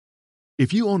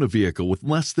If you own a vehicle with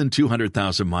less than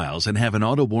 200,000 miles and have an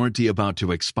auto warranty about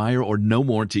to expire or no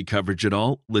warranty coverage at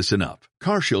all, listen up.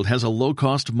 CarShield has a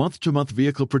low-cost month-to-month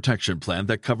vehicle protection plan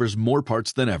that covers more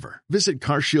parts than ever. Visit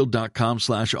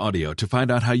carshield.com/audio to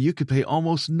find out how you could pay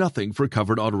almost nothing for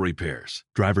covered auto repairs.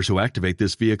 Drivers who activate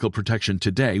this vehicle protection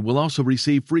today will also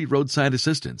receive free roadside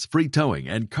assistance, free towing,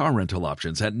 and car rental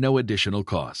options at no additional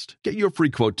cost. Get your free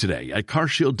quote today at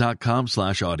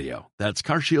carshield.com/audio. That's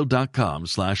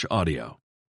carshield.com/audio.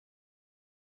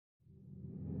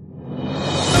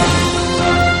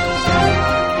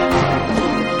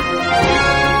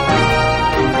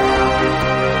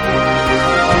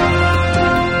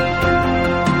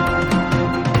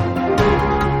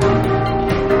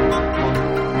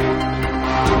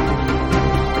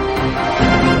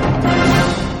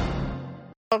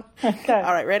 Okay.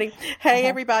 All right, ready? Hey,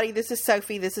 everybody, this is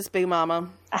Sophie. This is Boo Mama.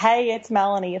 Hey, it's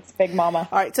Melanie. It's Big Mama.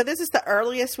 All right, so this is the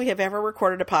earliest we have ever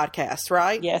recorded a podcast,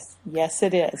 right? Yes,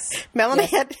 it is. Melanie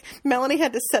had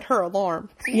to set her alarm.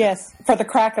 Yes, for the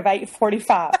crack of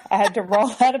 8:45. I had to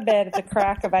roll out of bed at the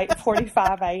crack of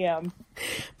 8:45 a.m.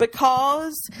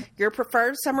 Because your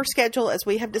preferred summer schedule, as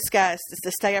we have discussed, is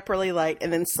to stay up really late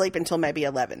and then sleep until maybe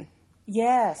 11.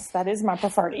 Yes, that is my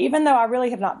preferred. Even though I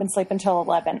really have not been sleeping until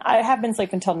 11. I have been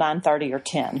sleeping until 9:30 or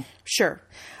 10. Sure.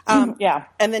 Yeah.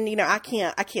 And then, I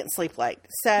can't sleep late.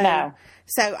 So, no.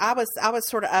 So I was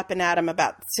sort of up and at 'em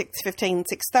about 6:15,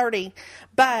 6:30.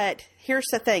 But here's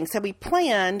the thing. So we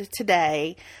planned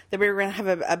today that we were going to have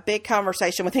a big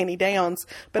conversation with Annie Downs.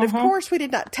 But of course we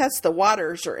did not test the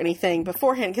waters or anything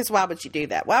beforehand, because why would you do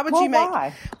that? Why would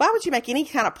you make any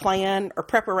kind of plan or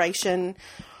preparation,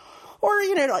 or,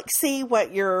 see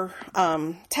what your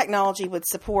technology would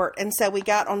support? And so we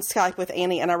got on Skype with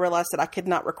Annie, and I realized that I could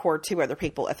not record two other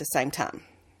people at the same time.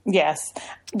 Yes.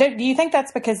 Do you think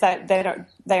that's because they aren't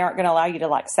going to allow you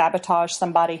to, sabotage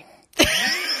somebody?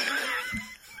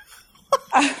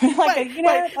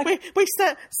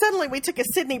 Suddenly we took a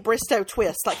Sydney Bristow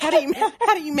twist. Like, how do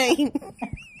you mean?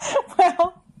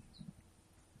 Well,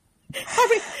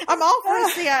 I'm all for a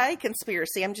CIA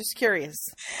conspiracy. I'm just curious.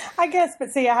 I guess, but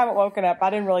see, I haven't woken up. I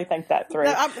didn't really think that through.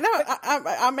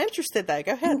 I'm interested, though.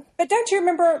 Go ahead. But don't you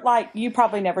remember, you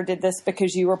probably never did this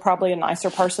because you were probably a nicer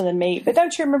person than me, but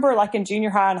don't you remember, in junior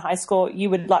high and high school, you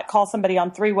would, call somebody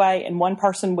on three-way and one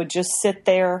person would just sit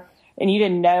there and you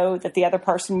didn't know that the other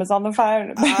person was on the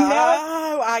phone?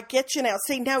 Oh, I get you now.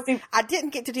 See, no, I didn't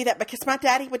get to do that because my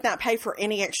daddy would not pay for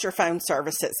any extra phone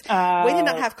services. We did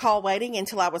not have call waiting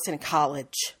until I was in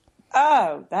college.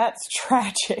 Oh, that's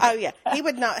tragic. Oh yeah, he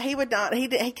would not. He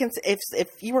can. If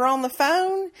you were on the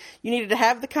phone, you needed to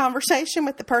have the conversation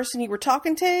with the person you were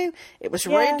talking to. It was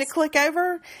ready to click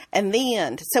over, and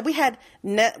then so we had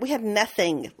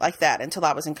nothing like that until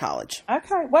I was in college.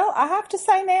 Okay, well, I have to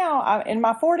say now, in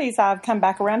my 40s, I've come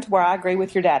back around to where I agree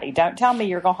with your daddy. Don't tell me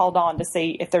you're going to hold on to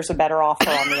see if there's a better offer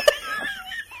on the.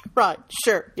 Right,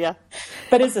 sure, yeah.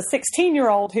 But as a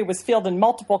 16-year-old who was fielding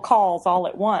multiple calls all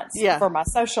at once for my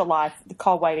social life, the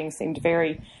call waiting seemed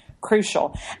very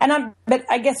crucial. But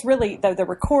I guess really, though, the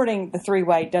recording, the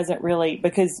three-way doesn't really,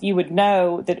 because you would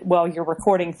know that, you're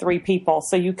recording three people,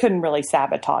 so you couldn't really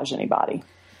sabotage anybody.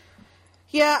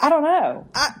 Yeah. I don't know.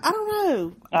 I don't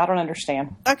know. I don't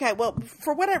understand. Okay, well,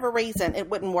 for whatever reason, it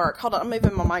wouldn't work. Hold on, I'm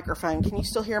moving my microphone. Can you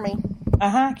still hear me?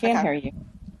 I can hear you.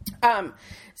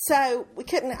 So I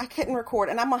couldn't record,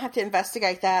 and I'm going to have to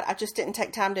investigate that. I just didn't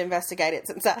take time to investigate it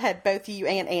since I had both you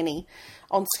and Annie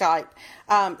on Skype.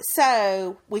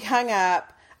 So we hung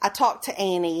up, I talked to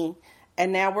Annie,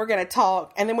 and now we're going to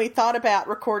talk. And then we thought about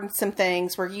recording some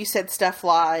things where you said stuff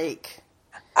like,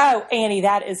 "Oh, Annie,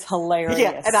 that is hilarious."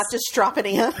 Yeah, and I just drop it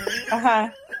in.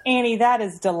 Annie, that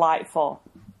is delightful.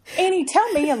 Annie, tell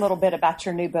me a little bit about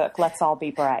your new book, Let's All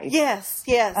Be Brave. Yes.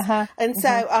 And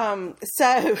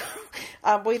so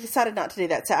we decided not to do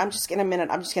that. So I'm just going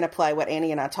to play what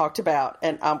Annie and I talked about,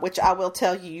 and which I will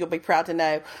tell you, you'll be proud to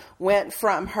know, went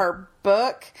from her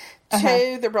book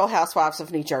to the Real Housewives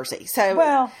of New Jersey.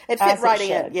 So it fit right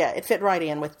in. Yeah, it fit right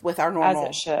in with our normal. As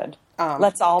it should.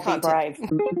 Let's all content. Be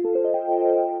brave.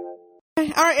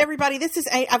 All right, everybody.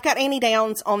 I've got Annie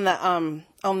Downs on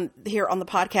here on the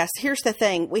podcast. Here's the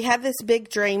thing: we have this big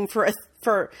dream for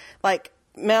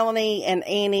Melanie and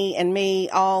Annie and me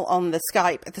all on the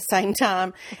Skype at the same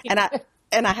time, and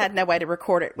I had no way to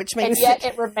record it, which means and yet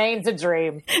it remains a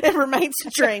dream. It remains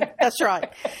a dream. That's right.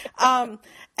 So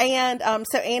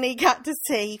Annie got to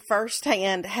see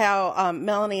firsthand how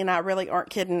Melanie and I really aren't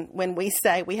kidding when we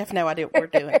say we have no idea what we're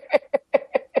doing.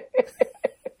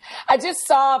 I just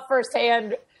saw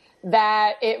firsthand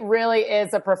that it really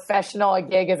is a professional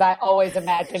gig, as I always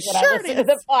imagined when I listen to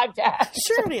the podcast.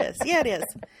 Sure it is. Yeah, it is.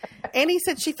 Annie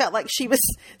said she felt like she was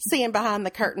seeing behind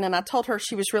the curtain, and I told her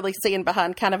she was really seeing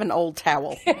behind kind of an old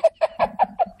towel.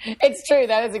 It's true.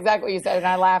 That is exactly what you said, and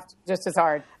I laughed just as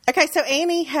hard. Okay, so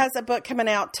Annie has a book coming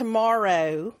out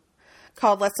tomorrow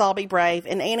called Let's All Be Brave.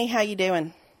 And Annie, how you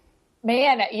doing?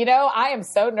 Man, I am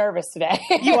so nervous today.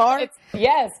 You are?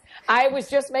 Yes. I was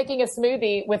just making a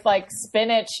smoothie with like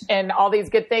spinach and all these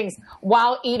good things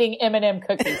while eating M&M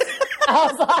cookies. I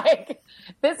was like,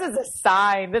 this is a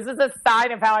sign. This is a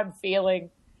sign of how I'm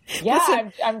feeling. Yeah,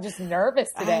 listen, I'm just nervous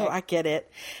today. Oh, I get it.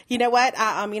 You know what?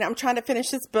 I'm trying to finish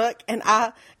this book, and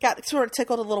I got sort of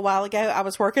tickled a little while ago. I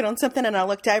was working on something, and I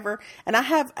looked over, and I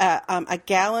have a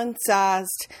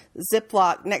gallon-sized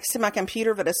Ziploc next to my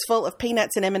computer that is full of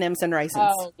peanuts and M&Ms and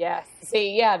raisins. Oh, yes.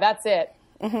 See, yeah, that's it.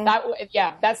 Mm-hmm.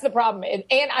 That's the problem.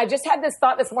 And I just had this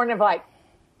thought this morning of like,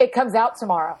 it comes out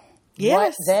tomorrow. Yes.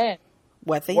 What then?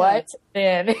 What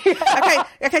then?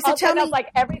 Okay. So tell me, like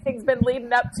everything's been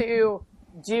leading up to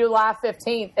July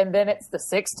 15th, and then it's the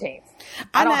 16th.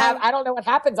 I don't know what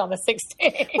happens on the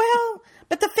 16th. Well,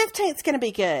 but the 15th is going to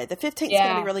be good. The 15th is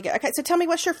going to be really good. Okay, so tell me,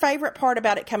 what's your favorite part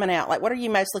about it coming out? Like, what are you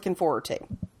most looking forward to?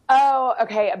 Oh,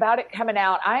 okay. About it coming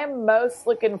out, I am most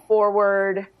looking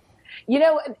forward.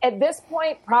 At this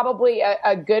point, probably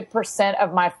a good %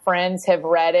 of my friends have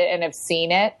read it and have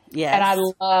seen it. Yes. And I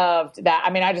loved that. I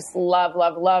mean, I just love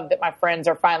that my friends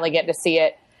are finally getting to see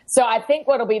it. So I think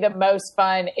what'll be the most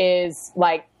fun is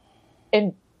like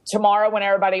tomorrow when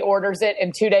everybody orders it,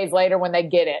 and 2 days later when they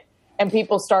get it and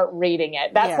people start reading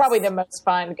it. That's probably the most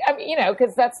fun. I mean,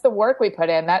 because that's the work we put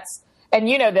in. And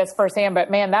you know this firsthand,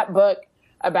 but man, that book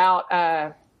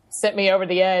about sent me over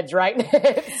the edge, right?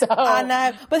 So I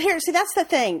know, but that's the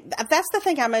thing. That's the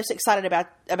thing I'm most excited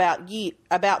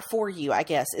about for you, I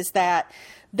guess, is that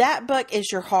book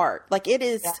is your heart. Like it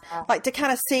is, like to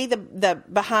kind of see the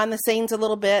behind the scenes a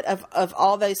little bit of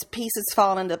all those pieces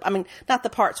falling into. I mean, not the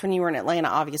parts when you were in Atlanta,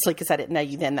 obviously, because I didn't know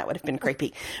you then. That would have been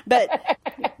creepy. But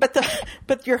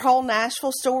but your whole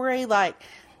Nashville story, like.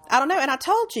 I don't know. And I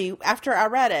told you after I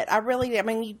read it,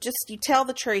 you tell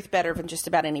the truth better than just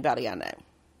about anybody I know.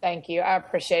 Thank you. I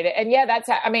appreciate it. And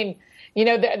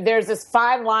there's this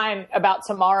fine line about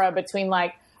tomorrow between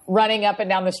like running up and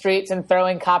down the streets and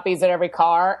throwing copies at every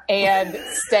car and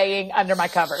staying under my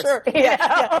covers. Sure.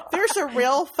 Yeah. There's a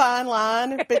real fine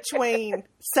line between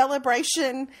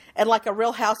celebration and like a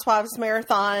Real Housewives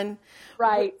marathon.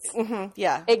 Right. Mm-hmm.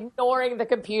 Yeah. Ignoring the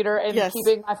computer and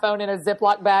keeping my phone in a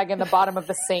Ziploc bag in the bottom of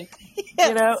the sink.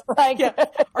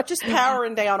 Or just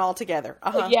powering down altogether.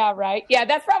 Uh-huh. Yeah, right. Yeah,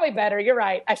 that's probably better. You're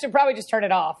right. I should probably just turn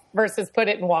it off versus put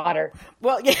it in water.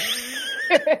 Well, yeah.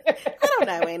 I don't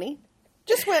know, Annie.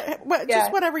 Just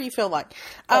whatever you feel like.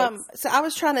 So I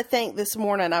was trying to think this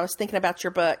morning. I was thinking about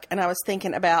your book, and I was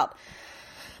thinking about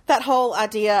that whole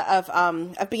idea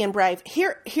of being brave.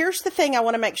 Here's the thing I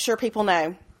want to make sure people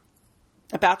know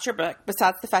about your book,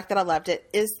 besides the fact that I loved it,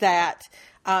 is that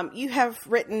you have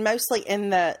written mostly in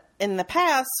the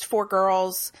past for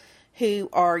girls who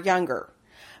are younger.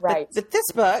 Right. But this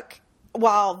book,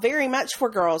 while very much for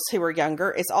girls who are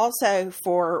younger, is also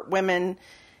for women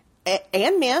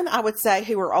and men, I would say,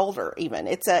 who are older. Even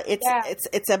it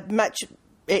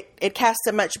casts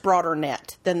a much broader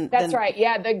net than. That's right.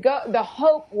 Yeah. The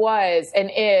hope was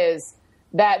and is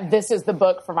that this is the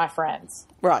book for my friends.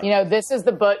 Right. This is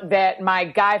the book that my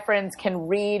guy friends can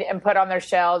read and put on their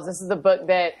shelves. This is the book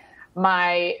that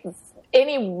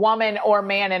any woman or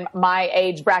man in my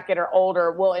age bracket or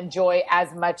older will enjoy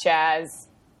as much as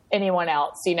anyone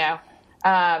else.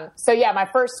 So yeah, my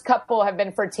first couple have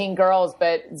been for teen girls,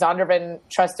 but Zondervan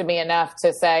trusted me enough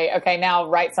to say, okay, now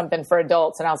write something for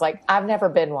adults. And I was like, I've never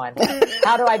been one.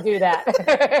 How do I do that?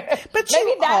 But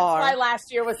maybe that's why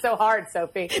last year was so hard,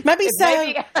 Sophie. Maybe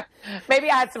so. Maybe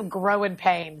I had some growing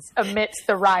pains amidst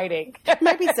the writing.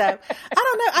 Maybe so. I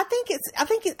don't know. I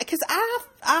think it's because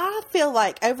I feel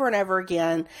like over and over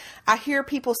again, I hear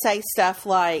people say stuff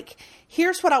like,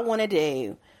 here's what I want to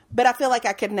do, but I feel like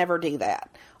I could never do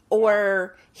that.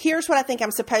 Or here's what I think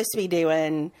I'm supposed to be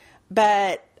doing,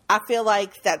 but I feel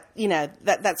like that,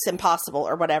 that's impossible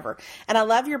or whatever. And I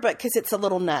love your book because it's a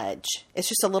little nudge. It's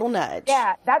just a little nudge.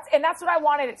 Yeah, that's what I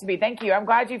wanted it to be. Thank you. I'm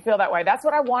glad you feel that way. That's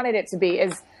what I wanted it to be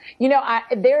is,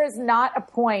 there is not a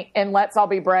point in Let's All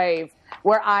Be Brave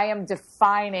where I am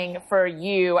defining for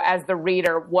you as the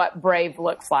reader what brave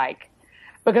looks like.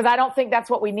 Because I don't think that's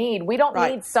what we need. We don't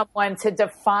need someone to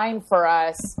define for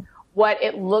us what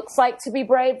it looks like to be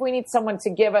brave. We need someone to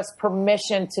give us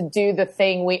permission to do the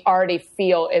thing we already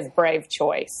feel is brave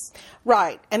choice.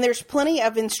 Right. And there's plenty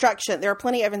of instruction. There are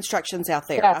plenty of instructions out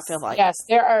there, yes, I feel like. Yes,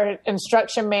 there are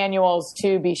instruction manuals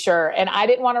to be sure. And I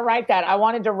didn't want to write that. I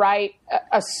wanted to write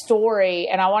a story,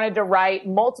 and I wanted to write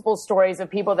multiple stories of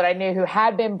people that I knew who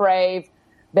had been brave,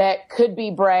 that could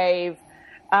be brave.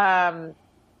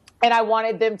 And I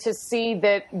wanted them to see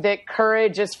that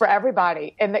courage is for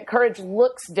everybody, and that courage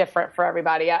looks different for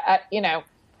everybody. I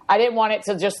didn't want it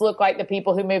to just look like the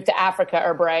people who moved to Africa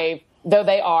are brave, though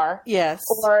they are. Yes.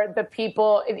 Or the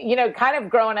people, kind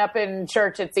of growing up in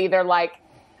church, it's either like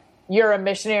you're a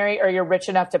missionary or you're rich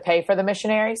enough to pay for the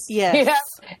missionaries. Yes. And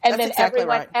that's then exactly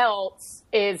everyone right. else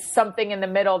is something in the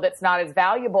middle that's not as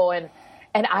valuable. And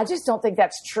I just don't think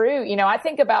that's true. I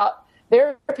think about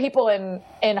there are people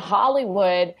in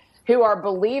Hollywood who are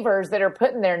believers that are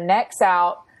putting their necks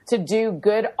out to do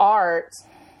good art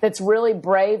that's really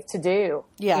brave to do.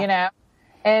 Yeah.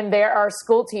 And there are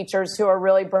school teachers who are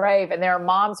really brave, and there are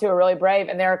moms who are really brave,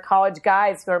 and there are college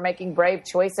guys who are making brave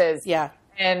choices. Yeah.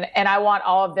 And I want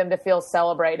all of them to feel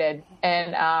celebrated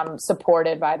and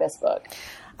supported by this book.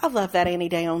 I love that, Annie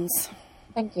Downs.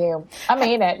 Thank you. I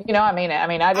mean it. I mean it. I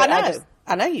mean,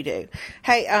 I know you do.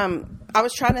 Hey, I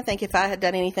was trying to think if I had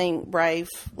done anything brave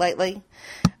lately,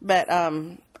 but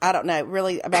I don't know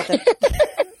really about the.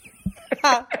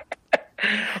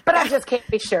 But I just can't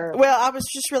be sure. Well, I was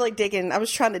just really digging. I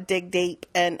was trying to dig deep,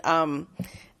 and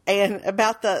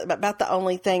about the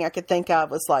only thing I could think of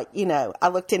was like, I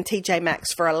looked in TJ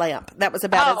Maxx for a lamp. That was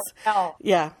about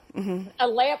yeah. Mm-hmm. A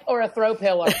lamp or a throw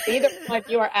pillow. Either one,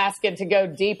 you are asking to go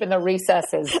deep in the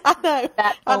recesses. I know.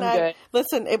 That's good.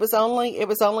 Listen, it was only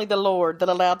the Lord that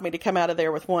allowed me to come out of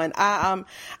there with one. I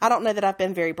don't know that I've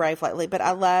been very brave lately, but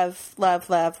I love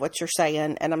what you're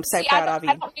saying, and I'm so proud of you.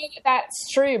 I don't think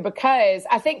that's true, because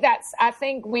I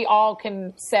think we all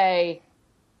can say,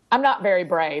 I'm not very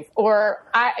brave, or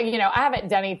I haven't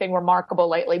done anything remarkable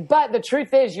lately. But the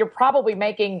truth is, you're probably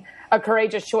making a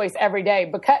courageous choice every day,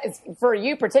 because for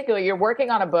you particularly, you're working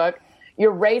on a book,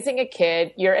 you're raising a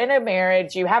kid, you're in a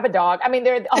marriage, you have a dog. I mean,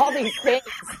 there are all these things.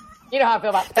 You know how I feel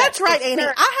about pets. That's right, Annie.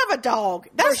 I have a dog.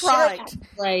 That's right. That's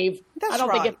brave. That's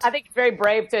I think it's very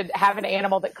brave to have an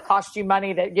animal that costs you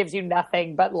money, that gives you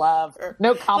nothing but love.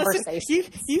 No conversation.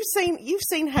 Listen, you've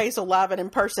seen Hazel live and in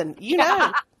person. You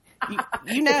know.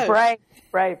 You know, brave.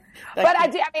 But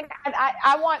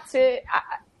I want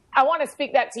to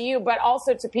speak that to you, but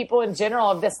also to people in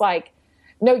general of this, like,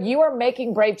 no, you are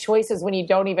making brave choices when you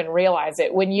don't even realize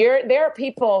it. There are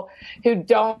people who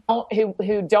don't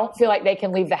feel like they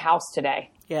can leave the house today.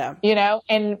 Yeah.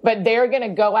 But they're going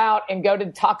to go out and go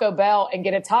to Taco Bell and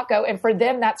get a taco. And for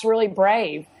them, that's really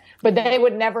brave, but they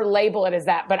would never label it as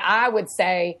that. But I would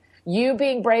say, you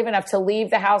being brave enough to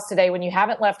leave the house today when you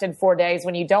haven't left in 4 days,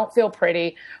 when you don't feel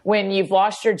pretty, when you've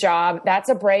lost your job, that's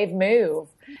a brave move.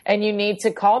 And you need to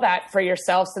call that for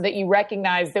yourself so that you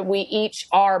recognize that we each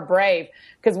are brave.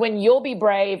 Because when you'll be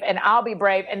brave and I'll be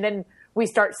brave, and then we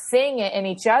start seeing it in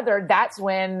each other, that's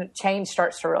when change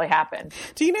starts to really happen.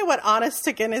 Do you know what honest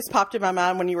to goodness popped in my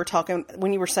mind when you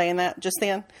were saying that just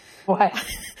then? What?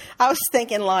 I was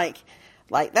thinking like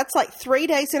that's like 3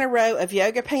 days in a row of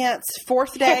yoga pants.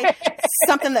 4th day,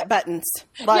 something that buttons.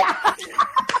 Like,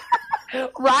 yeah.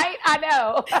 Right? I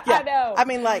know. Yeah. I know. I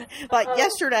mean, like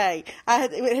yesterday,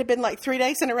 it had been like 3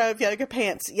 days in a row of yoga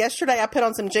pants. Yesterday, I put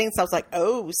on some jeans. I was like,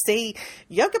 oh, see,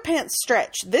 yoga pants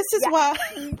stretch. This is why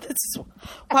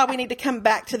we need to come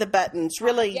back to the buttons.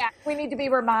 Really. Yeah. We need to be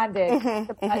reminded.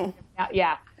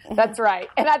 Yeah. That's right.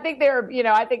 And I think there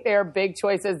are big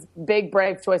choices, big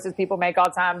brave choices people make all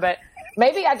the time, but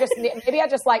maybe I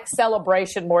just like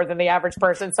celebration more than the average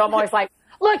person. So I'm always like,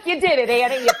 look, you did it,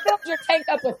 Annie. You filled your tank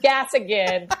up with gas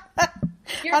again.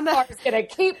 Your car's going to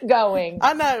keep going.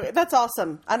 I know. That's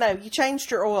awesome. I know. You changed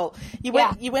your oil. You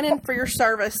went in for your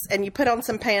service, and you put on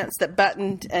some pants that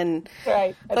buttoned, and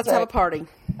let's have a party.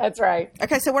 That's right.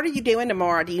 Okay, so what are you doing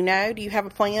tomorrow? Do you know? Do you have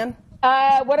a plan?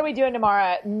 What are we doing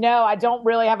tomorrow? No, I don't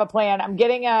really have a plan. I'm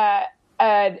getting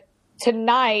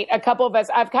tonight, a couple of us,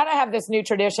 I've kind of have this new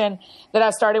tradition that I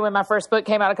started when my first book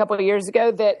came out a couple of years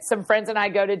ago, that some friends and I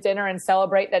go to dinner and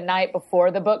celebrate the night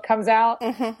before the book comes out.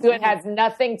 Mm-hmm. So it has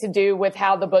nothing to do with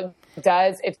how the book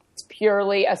does. It's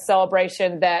purely a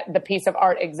celebration that the piece of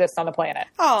art exists on the planet.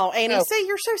 Oh, Annie, see,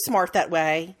 you're so smart that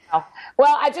way.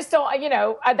 Well, I just don't,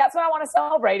 that's what I want to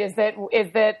celebrate is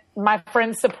that my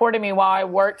friends supported me while I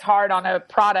worked hard on a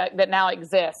product that now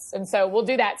exists. And so we'll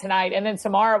do that tonight. And then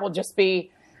tomorrow will just be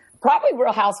probably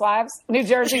Real Housewives. New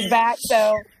Jersey's back.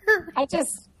 So I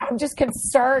I'm just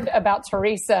concerned about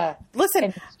Teresa. Listen,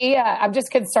 and Gia. I'm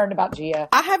just concerned about Gia.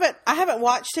 I haven't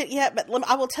watched it yet, but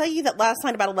I will tell you that last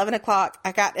night about 11 o'clock,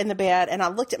 I got in the bed and I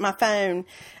looked at my phone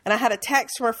and I had a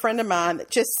text from a friend of mine that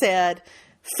just said,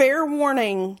 "Fair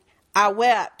warning, I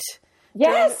wept."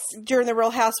 Yes. During the Real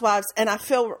Housewives, and I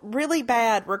feel really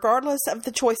bad, regardless of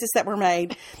the choices that were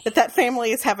made, that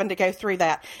family is having to go through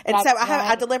that. And That's so right.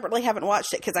 I deliberately haven't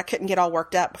watched it because I couldn't get all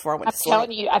worked up before I went to sleep. I'm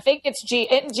telling you, I think it's Gia.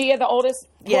 Isn't Gia the oldest?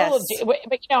 Yes. But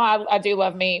I do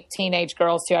love me teenage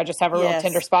girls too. I just have a real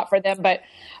tender spot for them. But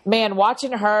man,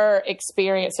 watching her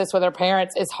experience this with her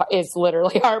parents is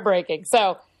literally heartbreaking.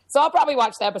 So I'll probably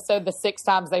watch the episode the 6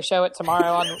 times they show it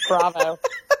tomorrow on Bravo.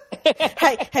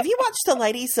 Hey, have you watched The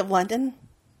Ladies of London?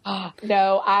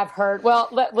 No, I've heard. Well,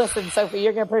 listen, Sophie,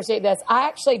 you're going to appreciate this. I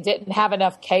actually didn't have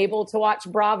enough cable to watch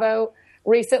Bravo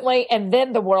recently, and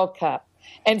then the World Cup.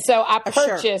 And so I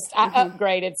purchased, I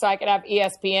upgraded so I could have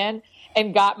ESPN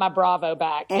and got my Bravo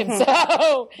back. And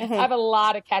so I have a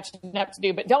lot of catching up to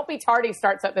do. But Don't Be Tardy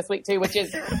starts up this week, too, which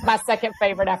is my second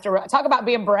favorite after. Talk about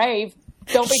being brave.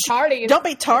 Don't be tardy. Don't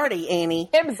be tardy, Annie.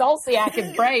 Kim Zolciak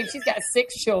is brave. She's got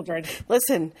 6 children.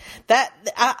 Listen,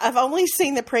 I've only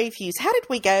seen the previews. How did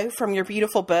we go from your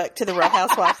beautiful book to the Real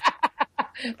Housewives?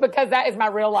 Because that is my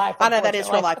real life. I know that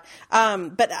is real life.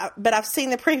 But I've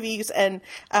seen the previews, and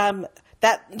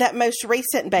that most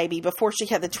recent baby before she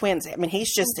had the twins. I mean,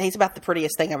 he's about the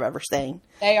prettiest thing I've ever seen.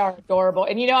 They are adorable.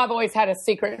 And I've always had a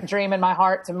secret dream in my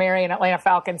heart to marry an Atlanta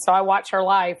Falcon. So I watch her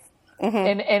life.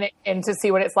 And to see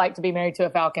what it's like to be married to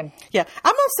a Falcon. Yeah.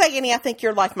 I'm going to say, Annie, I think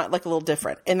your life might look a little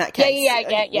different in that case.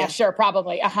 Yeah, sure,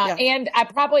 probably. Yeah. And I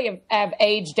probably have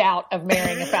aged out of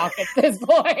marrying a Falcon at this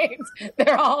point.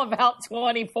 They're all about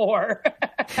 24.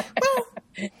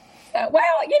 Well,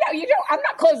 you don't. I'm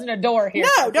not closing a door here.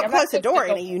 No, don't close the door,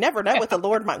 Annie. You never know what the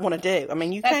Lord might want to do. I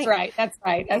mean, you can't. That's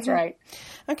right.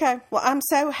 Okay. Well, I'm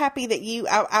so happy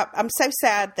that I'm so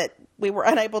sad that we were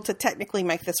unable to technically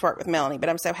make this work with Melanie, but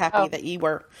I'm so happy that you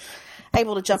were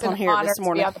able to jump on here this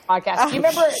morning. To be on the podcast.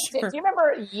 Do you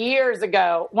remember years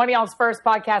ago, one of y'all's first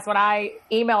podcasts when I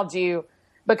emailed you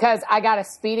because I got a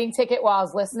speeding ticket while I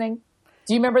was listening?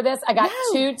 Do you remember this? I got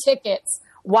 2 tickets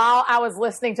while I was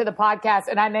listening to the podcast,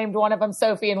 and I named one of them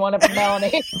Sophie and one of them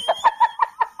Melanie.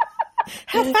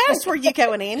 How fast were you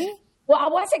going, Annie? Well, I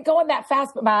wasn't going that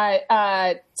fast, but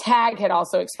my tag had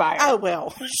also expired. Oh,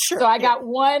 well, sure. So I got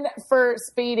 1 for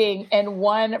speeding and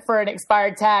 1 for an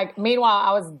expired tag. Meanwhile,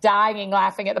 I was dying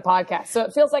laughing at the podcast. So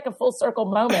it feels like a full circle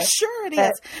moment. Sure it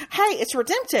is. Hey, it's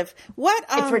redemptive.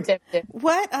 It's redemptive.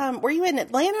 What, were you in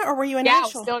Atlanta or were you in Nashville?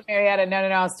 I was still in Marietta. No,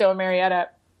 I was still in Marietta.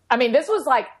 I mean, this was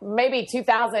like maybe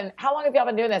 2000. How long have y'all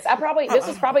been doing this? This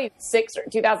was probably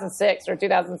 2006 or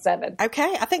 2007.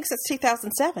 Okay. I think since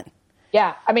 2007.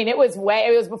 Yeah. I mean, it was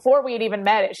before we had even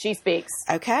met at She Speaks.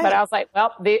 Okay. But I was like,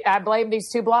 well, I blame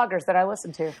these 2 bloggers that I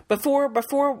listened to.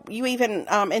 Before you even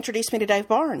introduced me to Dave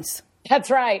Barnes. That's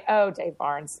right. Oh, Dave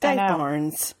Barnes. Dave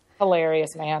Barnes.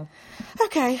 Hilarious, man.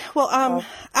 Okay. Well,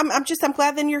 I'm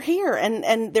glad then you're here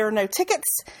and there are no tickets.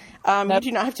 Nope. You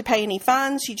do not have to pay any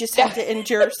funds. You just have to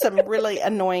endure some really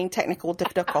annoying technical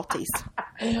difficulties.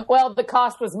 Well, the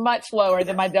cost was much lower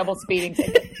than my double speeding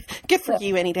ticket. Good for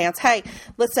you, Annie Dance. Hey,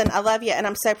 listen, I love you, and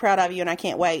I'm so proud of you, and I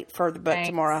can't wait for the book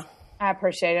tomorrow. I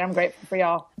appreciate it. I'm grateful for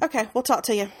y'all. Okay, we'll talk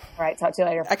to you. All right, talk to you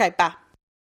later. Okay, bye.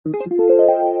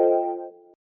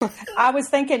 I was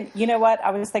thinking, you know what? I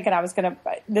was going to,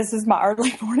 this is my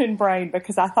early morning brain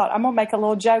because I thought I'm going to make a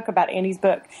little joke about Annie's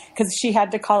book because she had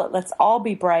to call it Let's All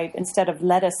Be Brave instead of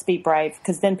Let Us Be Brave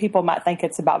because then people might think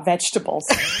it's about vegetables.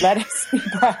 Let Us Be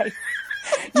Brave.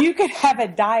 You could have a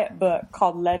diet book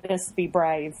called Let Us Be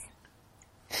Brave.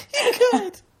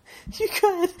 You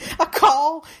could. A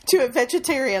call to a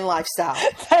vegetarian lifestyle.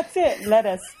 That's it. Let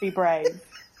us be brave.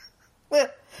 Well,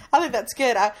 I think that's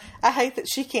good. I hate that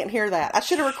she can't hear that. I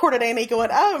should have recorded Annie going,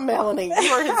 "Oh, Melanie, you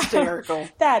are hysterical."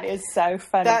 That is so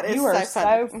funny. You are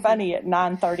so funny at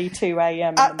 9:32 a.m.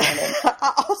 in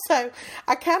the morning.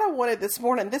 I kind of wanted this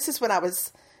morning. This is when I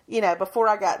was, before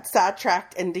I got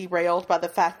sidetracked and derailed by the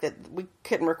fact that we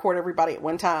couldn't record everybody at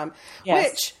one time. Yes.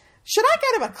 Which, should I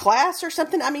go to a class or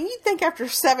something? I mean, you'd think after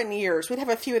 7 years we'd have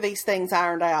a few of these things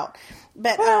ironed out.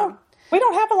 But we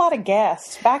don't have a lot of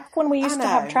guests. Back when we used to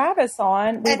have Travis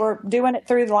on, we were doing it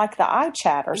through like the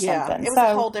iChat or something. It was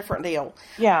a whole different deal.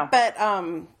 Yeah. But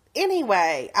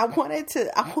anyway, I wanted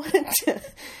to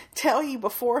tell you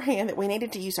beforehand that we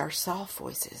needed to use our soft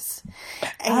voices.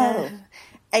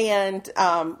 And,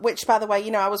 which, by the way,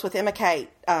 I was with Emma Kate,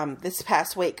 this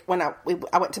past week when I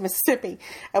went to Mississippi,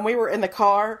 and we were in the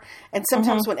car. And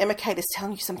sometimes when Emma Kate is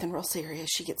telling you something real serious,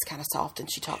 she gets kind of soft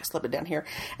and she talks a little bit down here.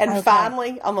 And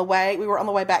finally, we were on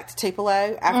the way back to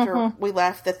Tupelo after we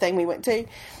left the thing we went to.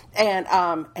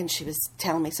 And she was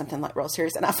telling me something like real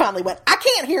serious. And I finally went, I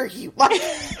can't hear you. Like,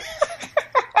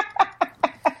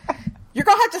 you're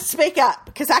going to have to speak up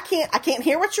because I can't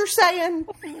hear what you're saying.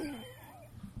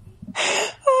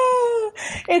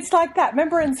 It's like that.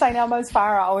 Remember in St. Elmo's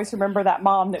Fire, I always remember that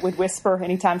mom that would whisper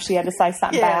anytime she had to say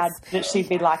something bad, that she'd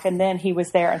be like, and then he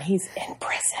was there and he's in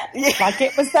prison. Yes. Like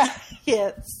it was that.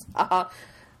 Yes.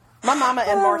 My mama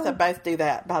and Martha both do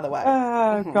that, by the way.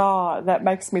 Oh, God. That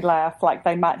makes me laugh. Like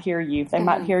they might hear you. They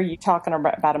might hear you talking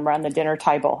about them around the dinner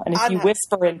table. And if you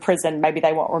whisper in prison, maybe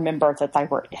they won't remember that they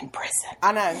were in prison.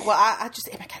 I know. Well,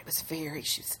 Emma Kate was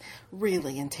she was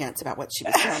really intense about what she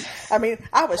was doing. I mean,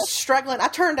 I was struggling. I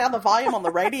turned down the volume on the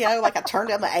radio, like I turned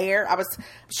down the air. I was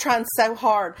trying so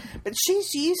hard. But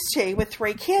she's used to, with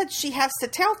 3 kids, she has to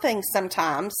tell things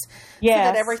sometimes so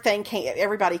that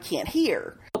everybody can't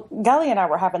hear. Gully and I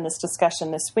were having this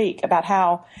discussion this week about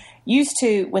how used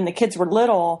to, when the kids were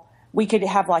little, we could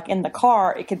have like in the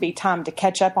car, it could be time to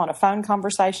catch up on a phone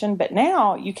conversation. But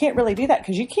now you can't really do that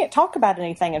because you can't talk about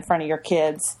anything in front of your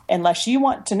kids unless you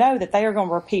want to know that they are going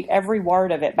to repeat every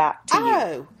word of it back to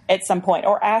you at some point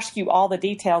or ask you all the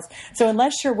details. So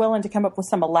unless you're willing to come up with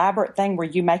some elaborate thing where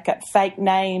you make up fake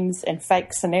names and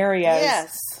fake scenarios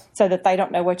so that they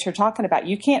don't know what you're talking about,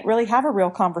 you can't really have a real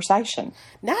conversation.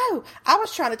 No, I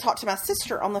was trying to talk to my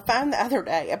sister on the phone the other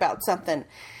day about something.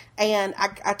 And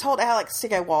I told Alex to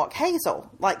go walk Hazel,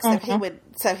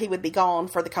 so he would be gone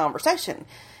for the conversation,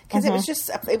 because it was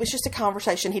just a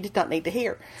conversation he did not need to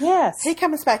hear. Yes, he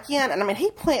comes back in, and I mean, he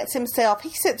plants himself. He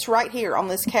sits right here on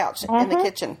this couch in the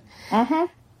kitchen.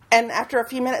 And after a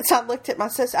few minutes, I looked at my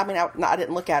sister. I mean, I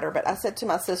didn't look at her, but I said to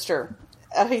my sister,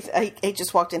 he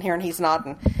just walked in here and he's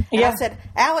nodding. And I said,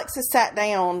 Alex has sat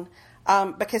down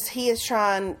because he is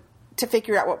trying to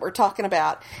figure out what we're talking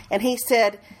about. And he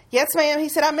said, yes, ma'am. He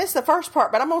said, I missed the first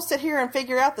part, but I'm going to sit here and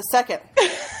figure out the second.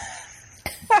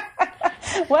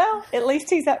 Well, at least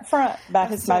he's up front about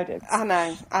his motives. I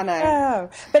know. Oh,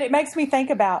 but it makes me think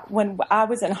about when I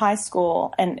was in high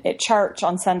school and at church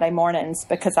on Sunday mornings,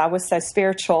 because I was so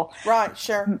spiritual. Right,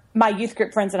 sure. My youth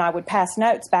group friends and I would pass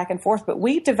notes back and forth, but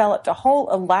we developed a whole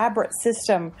elaborate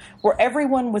system where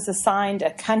everyone was assigned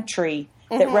a country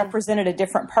that represented a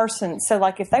different person. So,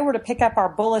 like, if they were to pick up our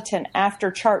bulletin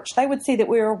after church, they would see that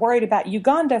we were worried about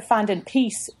Uganda finding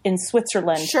peace in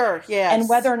Switzerland. Sure, yes. And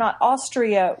whether or not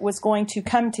Austria was going to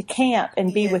come to camp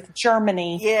and be with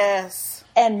Germany. Yes.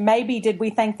 And maybe did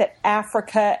we think that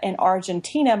Africa and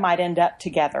Argentina might end up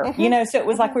together? So it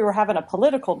was like we were having a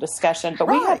political discussion. But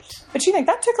but you think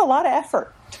that took a lot of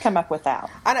effort to come up with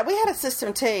that. I know. We had a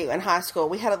system, too, in high school.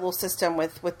 We had a little system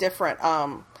with different...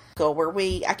 where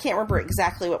I can't remember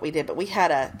exactly what we did, but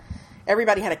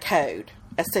everybody had a code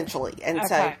essentially. And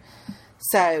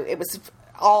so it was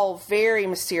all very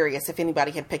mysterious if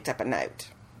anybody had picked up a note.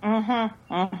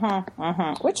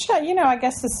 Which, I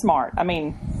guess is smart. I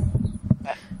mean,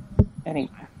 anyway.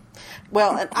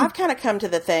 Well, and I've kind of come to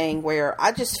the thing where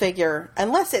I just figure,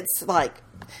 unless it's like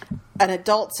an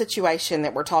adult situation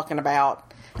that we're talking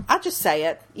about, I just say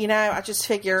it, I just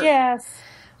figure. Yes.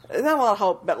 There's not a lot of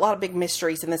hope, but a lot of big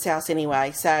mysteries in this house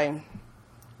anyway. So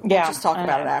we'll just talk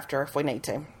about it after if we need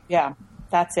to. Yeah,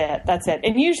 that's it.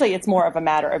 And usually it's more of a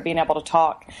matter of being able to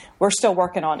talk. We're still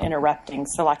working on interrupting.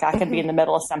 So like I can be in the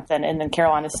middle of something and then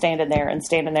Caroline is standing there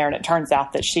and it turns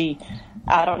out that she,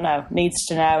 I don't know, needs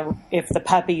to know if the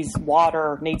puppy's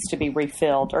water needs to be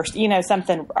refilled or,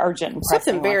 something urgent and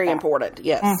pressing. Something very important.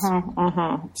 Yes.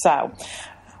 So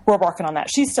we're working on that.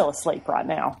 She's still asleep right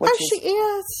now. She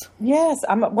is? Yes.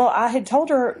 I had told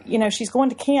her, she's going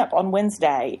to camp on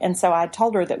Wednesday. And so I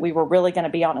told her that we were really going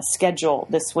to be on a schedule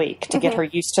this week to get her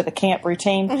used to the camp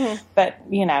routine. But,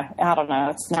 I don't know.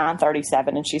 It's 9:37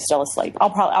 and she's still asleep.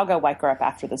 I'll go wake her up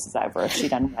after this is over if she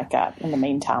doesn't wake up in the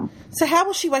meantime. So how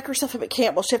will she wake herself up at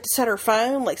camp? Will she have to set her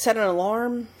phone, like set an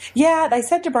alarm? Yeah, they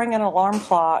said to bring an alarm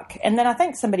clock. And then I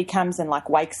think somebody comes and like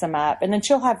wakes them up. And then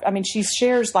she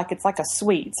shares it's like a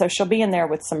suite. So she'll be in there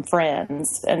with some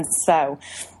friends. And so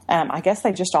I guess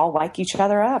they just all wake each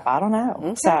other up. I don't know.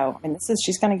 Okay. So,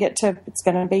 she's going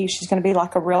to be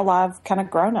like a real live kind of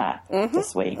grown up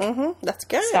this week. That's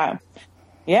good. So,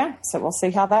 yeah. So we'll see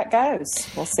how that goes.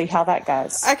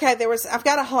 Okay.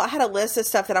 I had a list of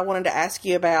stuff that I wanted to ask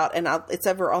you about and it's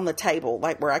over on the table,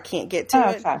 like where I can't get to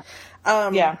it. Okay.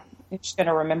 Yeah. You're just going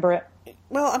to remember it?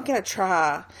 Well, I'm going to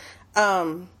try.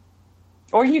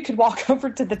 Or you could walk over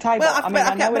to the table. Well,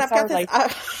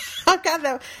 I've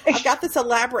got this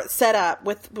elaborate setup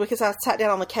because I sat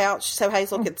down on the couch so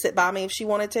Hazel could sit by me if she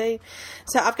wanted to.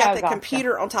 So I've got the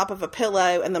computer on top of a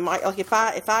pillow and the mic. Like if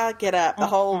I get up, the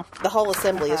whole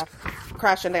assembly is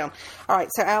crashing down. All right,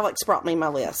 so Alex brought me my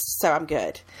list, so I'm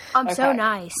good. I'm so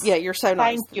nice. Yeah, you're so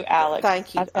nice. Thank you, Alex.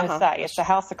 Thank you. I was going to say, it's a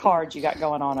house of cards you got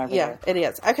going on over there. Yeah, it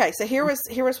is. Okay, so here was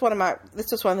one of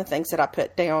the things that I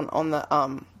put down on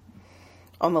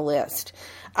the list.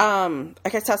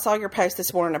 Okay, so I saw your post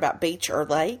this morning about beach or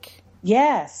lake.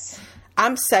 Yes.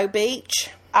 I'm so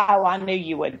beach. Oh, I knew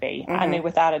you would be. I knew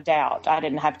without a doubt. I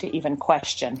didn't have to even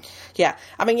question. Yeah.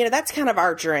 I mean, that's kind of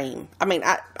our dream. I mean,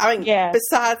 yes.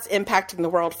 Besides impacting the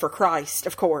world for Christ,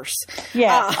 of course.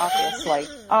 Yes,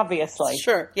 obviously.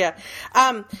 Sure, yeah.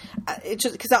 It's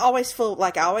just because I always feel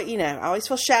like I always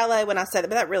feel shallow when I say that,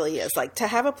 but that really is. Like, to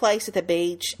have a place at the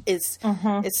beach is,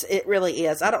 it really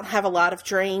is. I don't have a lot of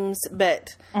dreams,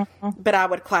 but I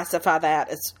would classify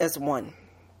that as one.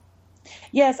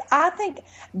 Yes, I think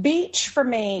beach for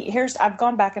me, I've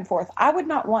gone back and forth. I would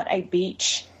not want a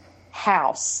beach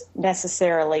house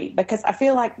necessarily because I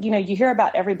feel like, you hear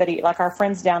about everybody, like our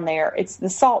friends down there, it's the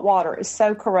salt water is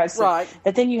so corrosive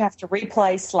that then you have to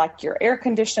replace like your air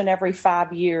conditioner every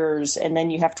 5 years and then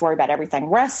you have to worry about everything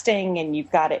rusting and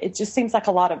it just seems like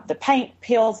a lot of the paint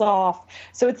peels off.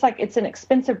 So it's like, it's an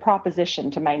expensive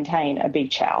proposition to maintain a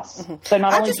beach house. So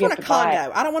not only do you have to buy it. I just want a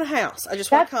condo. I don't want a house. I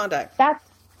just want a condo.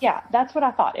 Yeah, that's what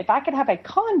I thought. If I could have a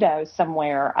condo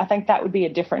somewhere, I think that would be a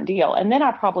different deal. And then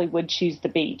I probably would choose the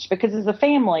beach because as a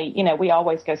family, we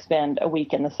always go spend a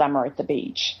week in the summer at the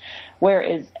beach.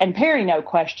 And Perry, no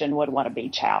question, would want a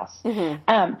beach house.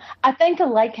 I think a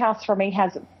lake house for me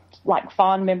has like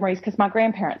fond memories because my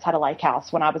grandparents had a lake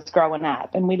house when I was growing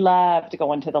up and we loved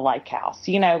going to the lake house,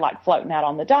 like floating out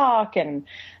on the dock and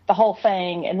the whole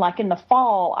thing. And like in the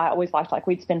fall, I always liked like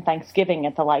we'd spend Thanksgiving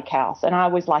at the lake house and I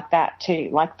always liked that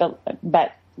too.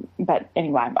 But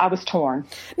anyway, I was torn.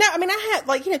 No, I mean, I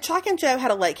had Chalk and Joe had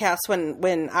a lake house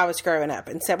when I was growing up.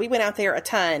 And so we went out there a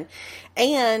ton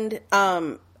and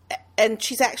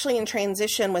she's actually in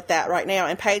transition with that right now.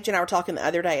 And Paige and I were talking the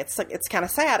other day. It's kind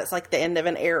of sad. It's like the end of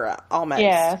an era almost.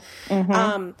 Yeah.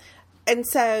 And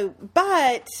so,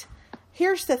 but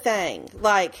here's the thing.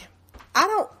 Like, I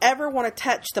don't ever want to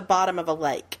touch the bottom of a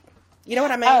lake. You know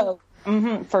what I mean?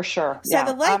 Oh, for sure. So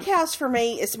the lake house for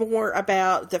me is more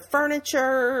about the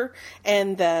furniture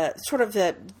and the sort of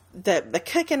the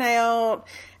cooking out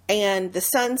and the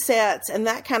sunsets and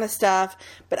that kind of stuff.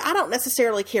 But I don't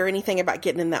necessarily care anything about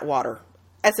getting in that water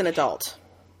as an adult.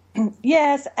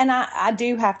 Yes, and I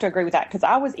do have to agree with that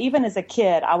because even as a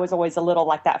kid, I was always a little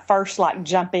like that first like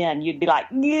jump in. You'd be like,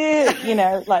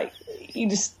 yeah, like you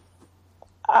just,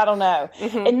 I don't know.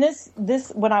 And this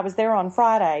when I was there on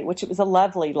Friday, which it was a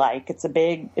lovely lake. It's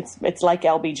it's Lake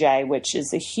LBJ, which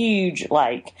is a huge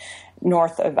lake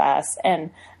north of us,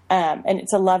 and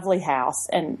it's a lovely house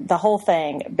and the whole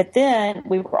thing. But then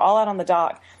we were all out on the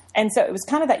dock. And so it was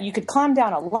kind of that you could climb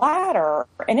down a ladder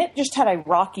and it just had a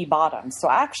rocky bottom. So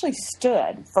I actually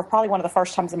stood for probably one of the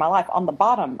first times in my life on the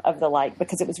bottom of the lake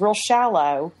because it was real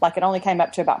shallow. Like it only came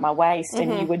up to about my waist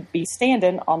and you would be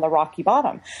standing on the rocky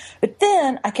bottom. But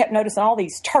then I kept noticing all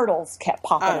these turtles kept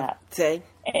popping up. See?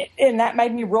 And that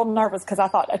made me real nervous because I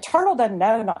thought a turtle doesn't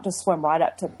know not to swim right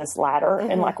up to this ladder.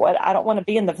 And like what? I don't want to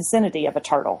be in the vicinity of a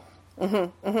turtle.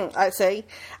 I see.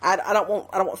 I don't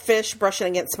want fish brushing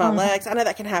against my legs. I know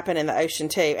that can happen in the ocean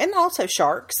too, and also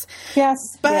sharks. Yes,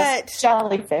 but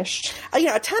jellyfish.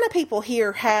 A ton of people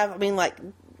here have. I mean, like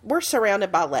we're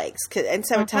surrounded by lakes, and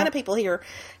so a ton of people here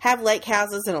have lake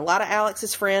houses, and a lot of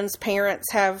Alex's friends'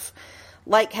 parents have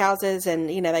lake houses, and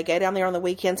they go down there on the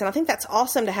weekends, and I think that's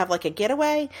awesome to have like a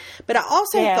getaway. But I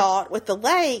also thought with the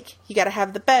lake, you got to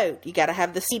have the boat, you got to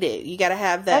have the sea-doo, you got to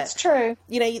have the. That's true.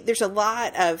 There's a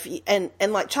lot of and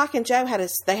like Chalk and Joe had a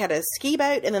ski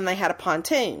boat, and then they had a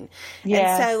pontoon,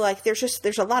 and so like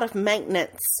there's a lot of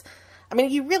maintenance. I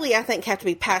mean, you really I think have to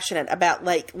be passionate about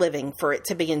lake living for it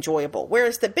to be enjoyable.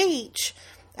 Whereas the beach,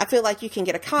 I feel like you can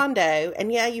get a condo,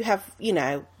 and you have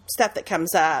stuff that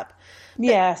comes up.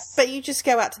 Yes. But you just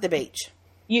go out to the beach.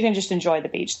 You can just enjoy the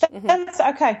beach. That's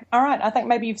okay. All right. I think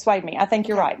maybe you've swayed me. I think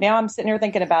you're right. Now I'm sitting here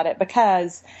thinking about it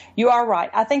because you are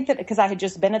right. I think that because I had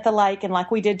just been at the lake and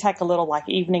like we did take a little like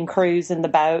evening cruise in the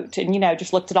boat and,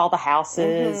 just looked at all the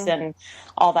houses and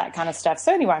all that kind of stuff.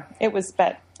 So anyway, it was,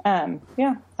 but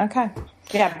yeah. Okay.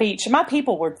 Yeah. Beach. My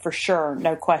people were for sure.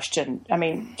 No question. I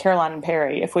mean, Caroline and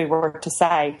Perry, if we were to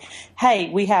say, hey,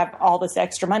 we have all this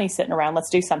extra money sitting around, let's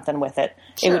do something with it.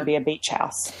 Sure. It would be a beach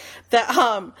house.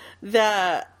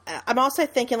 I'm also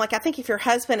thinking, like, I think if your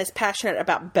husband is passionate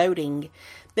about boating,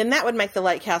 then that would make the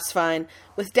lake house fun.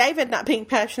 With David not being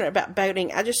passionate about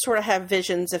boating, I just sort of have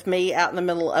visions of me out in the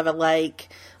middle of a lake,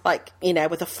 like,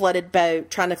 with a flooded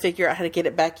boat, trying to figure out how to get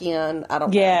it back in. I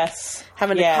don't know.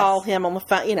 Having to call him on the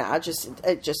phone.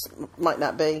 It just might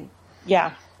not be.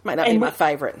 Yeah. Might not be my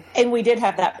favorite. And we did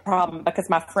have that problem because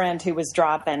my friend who was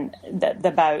driving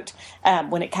the boat,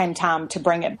 when it came time to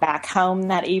bring it back home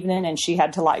that evening, and she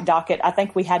had to dock it, I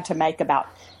think we had to make about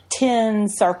 10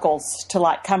 circles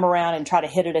to come around and try to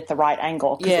hit it at the right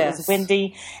angle because it was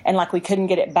windy and we couldn't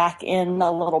get it back in the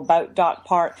little boat dock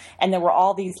part. And there were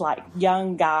all these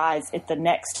young guys at the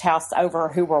next house over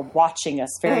who were watching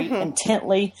us very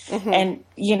intently. And,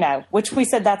 which we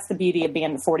said that's the beauty of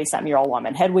being a 40-something-year-old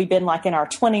woman. Had we been in our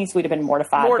 20s, we'd have been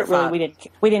mortified. But really,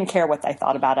 we didn't care what they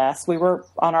thought about us. We were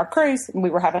on our cruise and we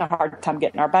were having a hard time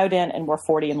getting our boat in, and we're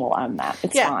 40 and we'll own that.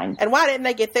 It's fine. And why didn't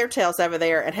they get their tails over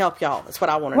there and help y'all? That's what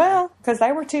I want to know. Well, because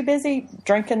they were too busy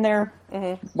drinking their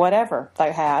whatever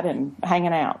they had and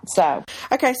hanging out. So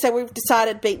okay, so we've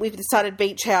decided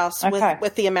beach house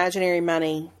with the imaginary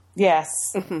money. Yes,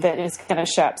 that is going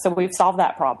to show up. So we've solved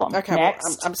that problem. Okay, next.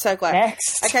 Well, I'm so glad.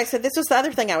 Next. Okay, so this was the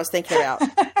other thing I was thinking about.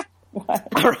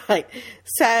 All right,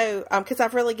 so because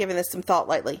I've really given this some thought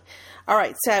lately. All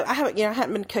right, so I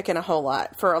haven't been cooking a whole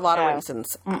lot for a lot of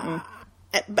reasons.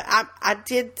 But I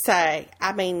did say,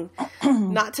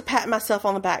 not to pat myself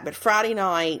on the back, but Friday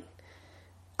night,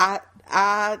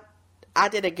 I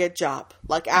did a good job.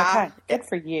 Good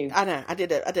for you. I know. I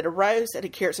did a roast. I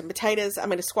did carrots and potatoes. I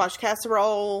made a squash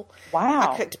casserole.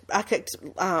 Wow. I cooked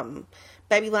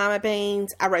baby lima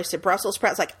beans. I roasted Brussels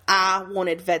sprouts. I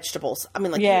wanted vegetables.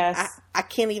 Yes. I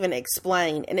can't even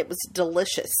explain, and it was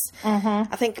delicious.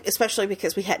 I think especially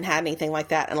because we hadn't had anything like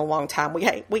that in a long time.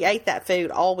 We ate that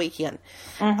food all weekend.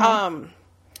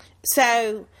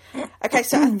 So I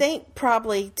think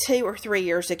probably 2 or 3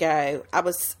 years ago, I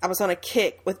was on a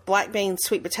kick with black beans,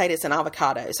 sweet potatoes, and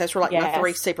avocados. Those were my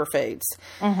 3 superfoods.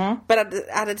 But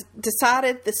I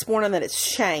decided this morning that it's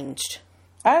changed.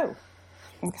 Oh.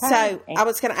 Okay. So I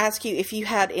was going to ask you if you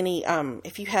had any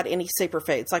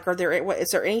superfoods. Is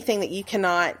there anything that you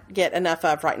cannot get enough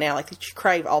of right now, that you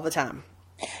crave all the time?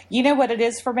 You know what it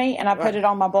is for me, and I put it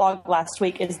on my blog last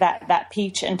week, is that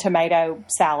peach and tomato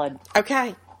salad.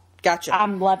 Okay. Gotcha.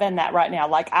 I'm loving that right now.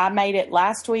 I made it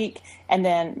last week, and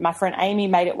then my friend Amy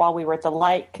made it while we were at the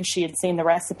lake because she had seen the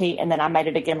recipe, and then I made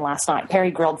it again last night. Perry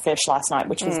grilled fish last night,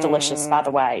 which was delicious, by the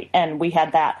way, and we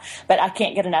had that. But I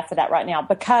can't get enough of that right now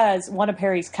because one of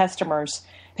Perry's customers,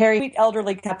 Perry,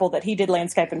 elderly couple that he did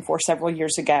landscaping for several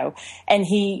years ago, and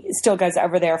he still goes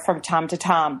over there from time to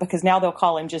time because now they'll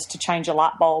call him just to change a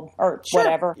light bulb or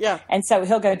whatever. Yeah. And so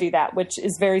he'll go do that, which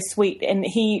is very sweet, and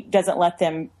he doesn't let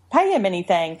them pay him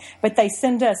anything, but they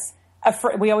send us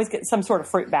we always get some sort of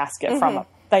fruit basket from them.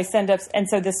 They send us, and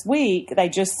so this week they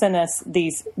just sent us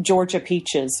these Georgia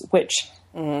peaches, which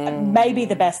may be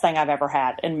the best thing I've ever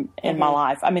had in my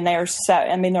life. They are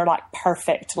they're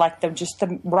perfect, they're just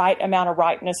the right amount of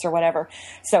ripeness or whatever.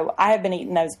 So I have been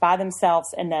eating those by themselves,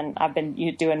 and then I've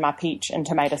been doing my peach and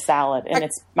tomato salad, and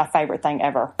it's my favorite thing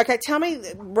ever. Okay, tell me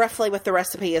roughly what the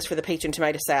recipe is for the peach and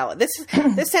tomato salad.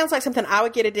 This sounds like something I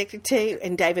would get addicted to,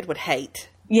 and David would hate.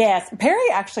 Yes,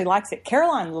 Perry actually likes it.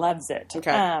 Caroline loves it.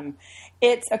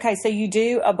 Okay. So you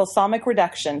do a balsamic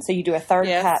reduction. So you do a third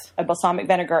cup of balsamic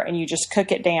vinegar, and you just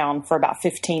cook it down for about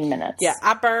 15 minutes. Yeah,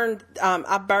 I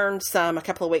burned some a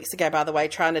couple of weeks ago, by the way,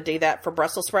 trying to do that for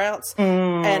Brussels sprouts,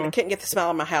 and couldn't get the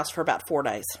smell in my house for about 4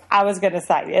 days. I was going to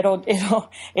say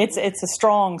it's a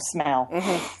strong smell.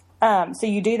 So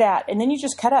you do that, and then you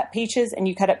just cut up peaches and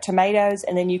you cut up tomatoes,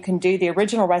 and then you can do the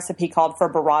original recipe called for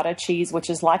burrata cheese, which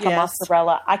is like a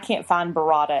mozzarella. I can't find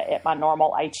burrata at my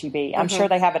normal H-E-B. I'm sure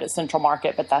they have it at Central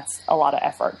Market, but that's a lot of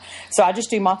effort. So I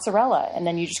just do mozzarella, and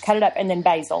then you just cut it up, and then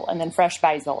basil, and then fresh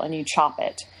basil, and you chop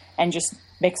it and just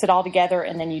mix it all together,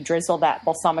 and then you drizzle that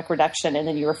balsamic reduction, and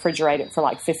then you refrigerate it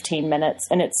for 15 minutes.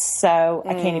 And it's so,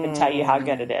 I can't even tell you how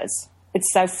good it is.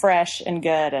 It's so fresh and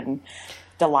good and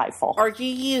delightful. Are you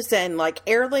using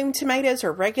heirloom tomatoes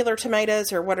or regular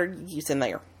tomatoes, or what are you using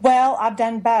there? Well, I've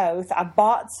done both. I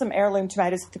bought some heirloom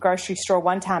tomatoes at the grocery store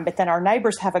one time, but then our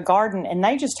neighbors have a garden, and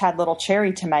they just had little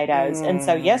cherry tomatoes. And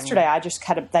so yesterday I just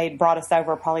they brought us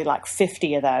over probably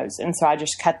 50 of those. And so I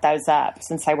just cut those up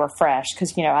since they were fresh.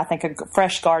 Because, I think a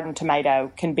fresh garden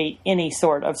tomato can beat any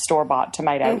sort of store-bought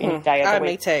tomato any day of the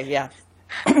week. Me too, yeah.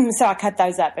 So I cut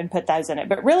those up and put those in it.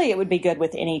 But really, it would be good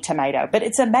with any tomato. But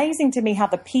it's amazing to me how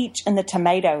the peach and the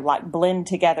tomato blend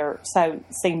together so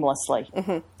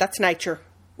seamlessly. That's nature.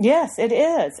 Yes, it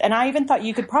is. And I even thought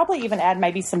you could probably even add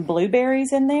maybe some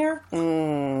blueberries in there.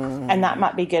 And that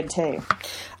might be good too.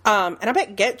 And I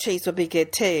bet goat cheese would be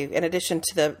good too, in addition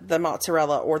to the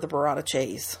mozzarella or the burrata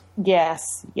cheese.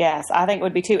 Yes, I think it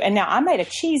would be too. And now I made a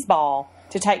cheese ball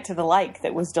to take to the lake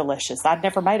that was delicious. I'd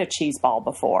never made a cheese ball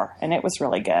before, and it was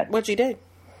really good. What'd you do?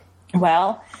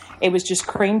 Well, it was just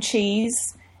cream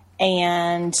cheese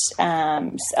and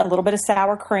a little bit of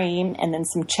sour cream, and then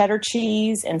some cheddar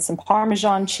cheese and some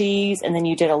Parmesan cheese, and then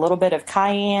you did a little bit of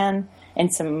cayenne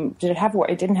and some.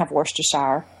 It didn't have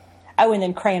Worcestershire. Oh, and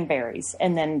then cranberries,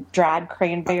 and then dried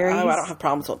cranberries. Oh, I don't have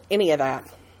problems with any of that.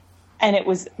 And it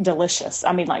was delicious.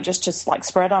 I mean, like just like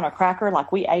spread on a cracker,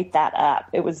 like we ate that up.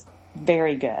 It was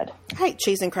very good. I ate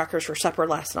cheese and crackers for supper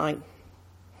last night.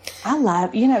 I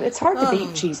love, it's hard to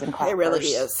beat cheese and crackers. It really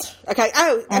is. Okay.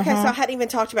 Oh, okay. So I hadn't even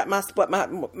talked about my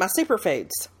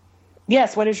superfoods.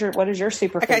 Yes. What is your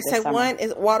superfood? Okay. So one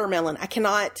is watermelon. I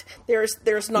cannot.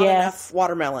 There's not enough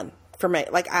watermelon for me.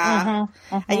 Like and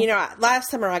last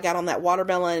summer I got on that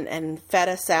watermelon and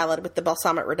feta salad with the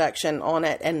balsamic reduction on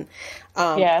it, and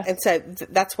so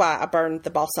that's why I burned the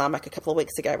balsamic a couple of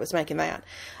weeks ago. Was making that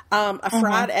a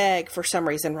fried egg for some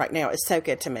reason right now is so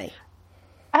good to me.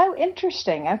 Oh,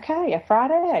 interesting. Okay, a fried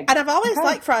egg. And I've always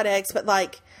liked fried eggs, but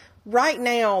like right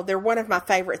now they're one of my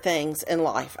favorite things in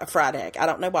life. A fried egg. I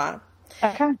don't know why.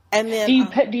 Okay. And then do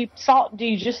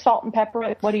you just salt and pepper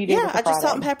it? What do you do? Yeah, I just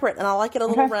salt and pepper it, and I like it a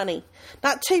little runny,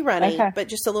 not too runny, but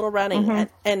just a little runny.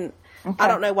 And I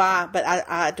don't know why, but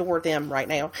I adore them right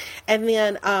now. And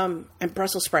then and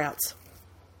Brussels sprouts.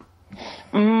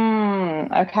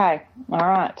 Okay. All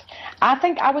right. I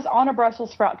think I was on a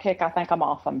Brussels sprout kick. I think I'm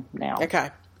off them now. Okay.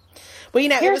 Well,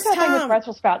 here's the thing with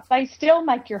Brussels sprouts. They still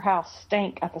make your house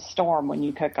stink up a storm when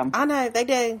you cook them. I know, they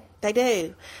do. They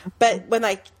do. But when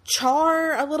they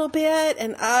char a little bit,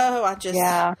 and I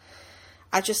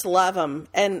just love them.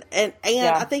 And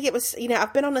I think it was,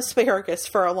 I've been on asparagus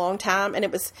for a long time, and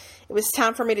it was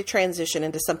time for me to transition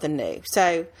into something new.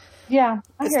 So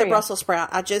it's the Brussels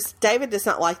sprout. David does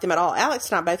not like them at all.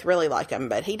 Alex and I both really like them,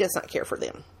 but he does not care for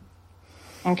them.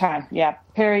 Okay, yeah.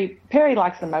 Perry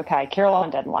likes them okay. Caroline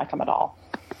doesn't like them at all.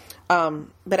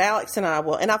 But Alex and I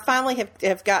will. And I finally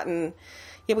have gotten,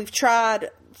 we've tried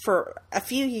for a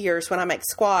few years when I make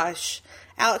squash.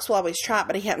 Alex will always try it,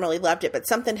 but he hadn't really loved it. But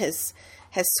something has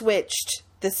switched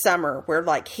this summer where,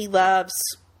 like, he loves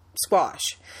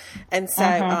squash. And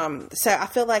so so I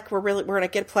feel like we're in a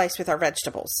good place with our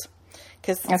vegetables.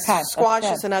 Because squash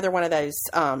is another one of those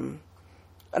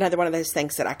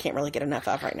things that I can't really get enough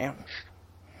of right now.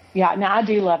 Yeah, now I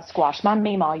do love squash. My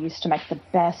Meemaw used to make the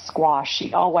best squash.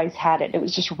 She always had it. It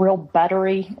was just real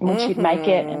buttery when she'd make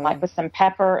it, and like with some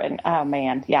pepper. And oh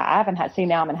man, yeah, I haven't had. See,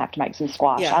 now I'm gonna have to make some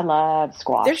squash. Yeah. I love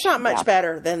squash. There's not much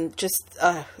better than just.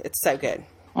 It's so good.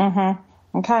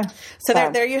 Okay. So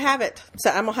there you have it. So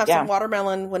I'm gonna have some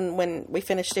watermelon when we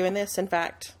finish doing this. In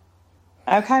fact.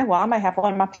 Okay. Well, I may have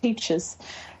one of my peaches.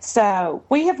 So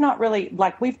we have not really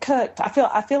we've cooked. I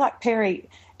feel like Perry.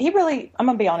 I'm going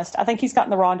to be honest, I think he's gotten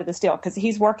the raw end of the deal because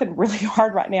he's working really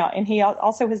hard right now, and he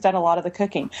also has done a lot of the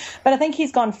cooking. But I think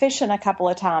he's gone fishing a couple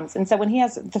of times, and so when he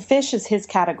has, the fish is his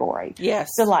category. Yes.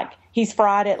 So, he's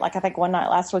fried it. I think one night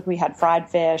last week we had fried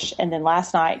fish, and then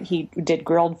last night he did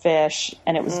grilled fish,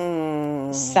 and it was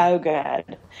so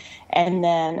good. And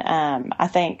then and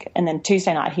then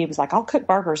Tuesday night he was like, I'll cook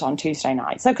burgers on Tuesday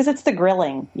night. So, because it's the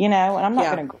grilling, and I'm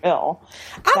not going to grill.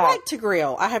 I like to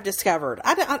grill, I have discovered.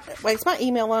 Wait, is my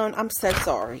email on? I'm so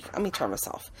sorry. Let me turn this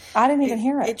off. I didn't even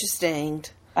hear it. It just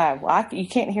dinged. Oh, well, you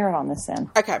can't hear it on this end.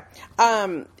 Okay.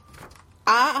 I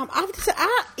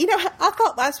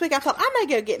thought last week, I may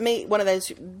go get me one of those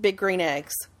big green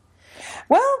eggs.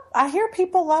 Well, I hear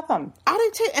people love them. I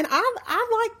do too, and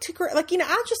I like to grill.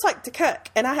 I just like to cook,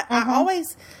 and I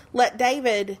always let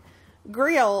David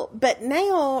grill. But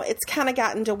now it's kind of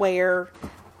gotten to where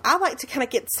I like to kind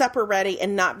of get supper ready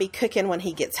and not be cooking when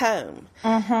he gets home.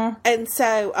 And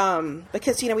so,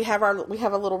 because we have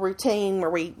a little routine where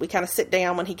we kind of sit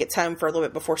down when he gets home for a little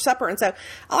bit before supper, and so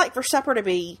I like for supper to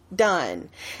be done.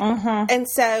 And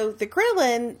so the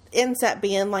grilling ends up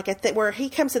being where he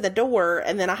comes in the door,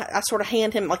 and then I sort of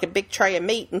hand him like a big tray of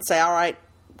meat and say, "All right,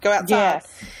 go outside."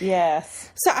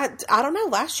 Yes. So I don't know.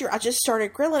 Last year I just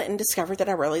started grilling it and discovered that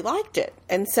I really liked it,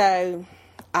 and so.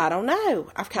 I don't know.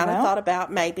 I've kind of thought about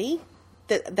maybe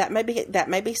that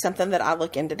may be something that I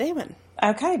look into doing.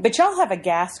 Okay, but y'all have a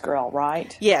gas grill,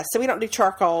 right? Yeah, so we don't do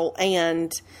charcoal, and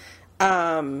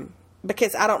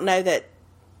because I don't know that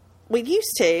we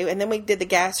used to, and then we did the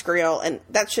gas grill, and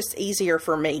that's just easier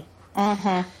for me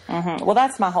Well,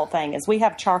 that's my whole thing is we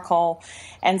have charcoal.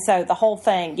 And so the whole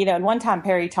thing, and one time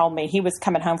Perry told me he was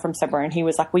coming home from somewhere and he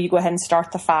was like, will you go ahead and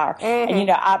start the fire? And,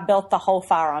 I built the whole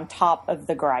fire on top of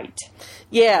the grate.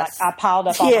 Yes. Like I piled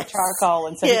up all the charcoal.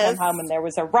 And so he came home and there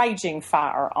was a raging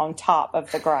fire on top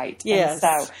of the grate. Yes.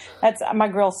 And so my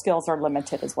grill skills are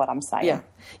limited is what I'm saying. Yeah.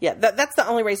 Yeah. That's the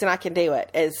only reason I can do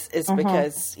it is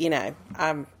because,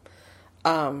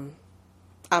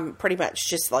 I'm pretty much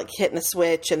just like hitting a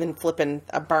switch and then flipping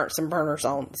some burners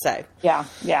on. So yeah.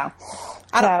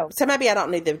 So maybe I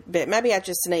don't need the bit. Maybe I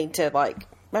just need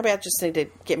to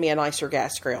get me a nicer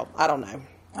gas grill. I don't know.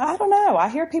 I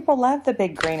hear people love the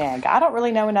big green egg. I don't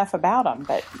really know enough about them,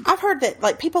 but I've heard that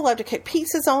like people love to cook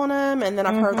pizzas on them, and then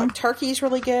I've heard like turkey's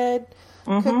really good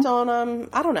cooked on them.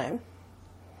 I don't know.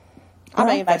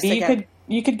 Maybe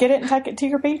you could get it and take it to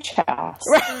your beach house.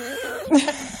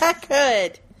 I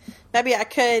could. Maybe I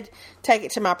could take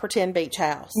it to my pretend beach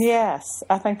house. Yes,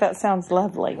 I think that sounds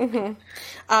lovely.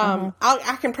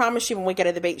 I can promise you when we go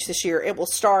to the beach this year, it will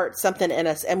start something in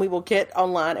us, and we will get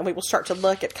online and we will start to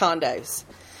look at condos.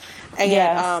 And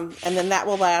and then that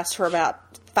will last for about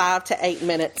 5 to 8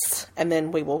 minutes, and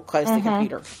then we will close the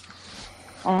computer.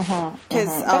 But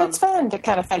it's fun to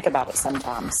kind of think about it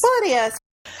sometimes. Well, it is.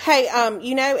 Hey,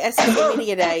 SEC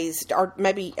Media Days, or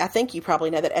maybe, I think you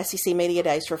probably know that SEC Media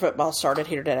Days for football started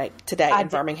here today in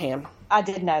Birmingham. I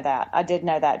did know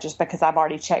that just because I've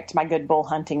already checked my Good Bull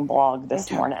Hunting blog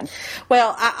this morning.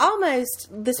 Well,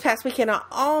 this past weekend, I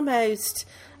almost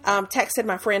texted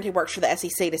my friend who works for the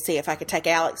SEC to see if I could take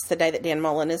Alex the day that Dan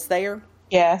Mullen is there.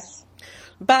 Yes.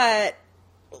 But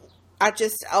I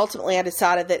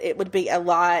decided that it would be a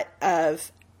lot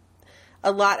of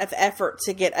effort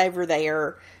to get over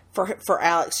there for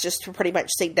Alex just to pretty much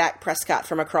see Dak Prescott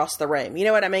from across the room. You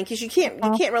know what I mean? Because you can't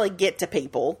really get to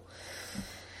people.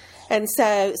 And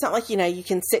so it's not like, you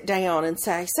can sit down and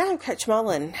say, so Coach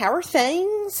Mullen, how are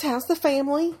things? How's the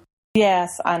family? Yes,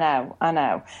 I know.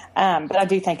 But I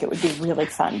do think it would be really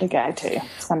fun to go to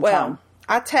sometime. Well,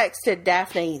 I texted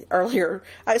Daphne earlier.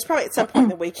 It was probably at some point in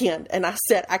the weekend, and I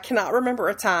said, I cannot remember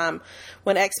a time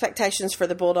when expectations for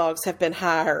the Bulldogs have been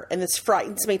higher, and this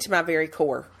frightens me to my very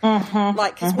core.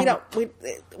 Because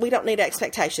we don't need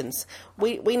expectations.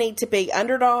 We need to be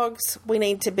underdogs. We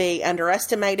need to be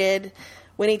underestimated.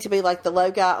 We need to be like the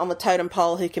low guy on the totem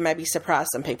pole who can maybe surprise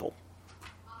some people.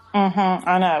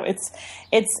 I know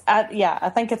I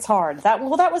think it's hard. That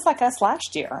was like us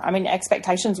last year. I mean,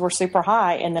 expectations were super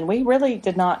high, and then we really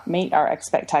did not meet our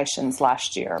expectations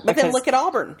last year. But then look at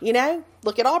Auburn.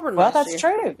 Look at Auburn. Well, that's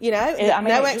true.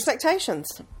 No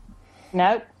expectations.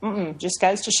 No, just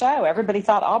goes to show. Everybody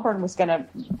thought Auburn was going to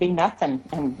be nothing,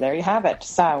 and there you have it.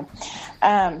 So,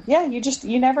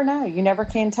 you never know. You never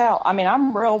can tell. I mean,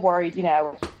 I'm real worried,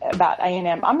 about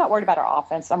A&M. I'm not worried about our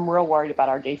offense. I'm real worried about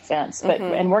our defense. But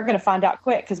and we're going to find out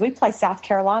quick because we play South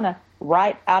Carolina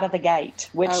right out of the gate.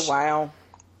 Which, oh, wow.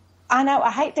 I know.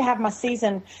 I hate to have my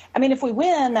season. I mean, if we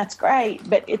win, that's great.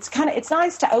 But it's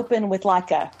nice to open with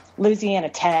like a Louisiana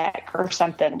Tech or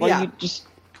something where you just.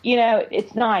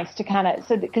 It's nice to kind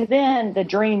of, because then the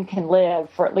dream can live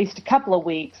for at least a couple of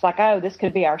weeks, like, oh, this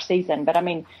could be our season. But I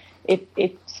mean, if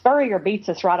Spurrier beats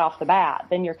us right off the bat,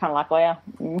 then you're kind of like, well,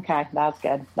 okay, that's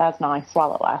good. That's nice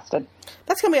while it lasted.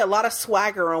 That's going to be a lot of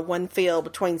swagger on one field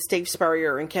between Steve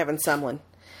Spurrier and Kevin Sumlin.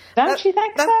 Don't you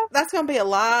think so? That's going to be a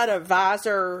lot of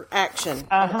visor action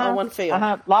on one field.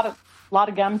 A lot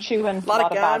of gum chewing. A lot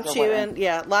of gum chewing.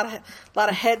 Yeah, a lot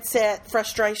of headset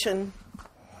frustration.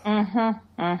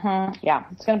 Yeah,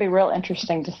 it's going to be real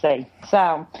interesting to see.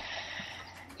 So,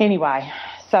 anyway,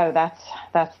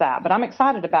 that's that. But I'm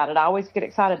excited about it. I always get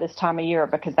excited this time of year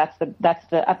because that's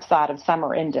the upside of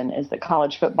summer ending is that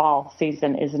college football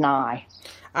season is nigh.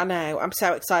 I know. I'm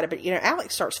so excited. But,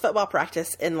 Alex starts football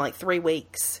practice in like 3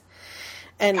 weeks.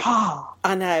 And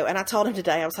I know. And I told him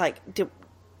today, I was like, do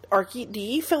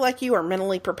you feel like you are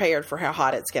mentally prepared for how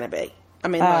hot it's going to be? I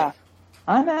mean, I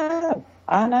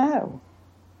know.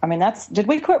 I mean, did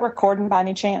we quit recording by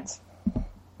any chance?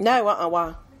 No,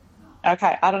 why?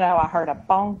 Okay, I don't know. I heard a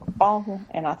bong, bong,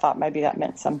 and I thought maybe that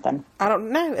meant something. I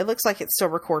don't know. It looks like it's still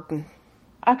recording.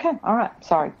 Okay, all right.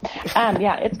 Sorry.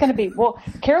 It's going to be,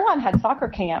 Caroline had soccer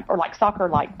camp or soccer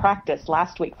practice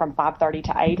last week from 5:30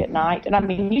 to 8 at night. And I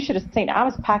mean, you should have seen, I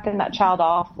was packing that child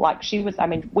off like she was,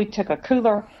 we took a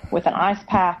cooler with an ice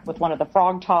pack with one of the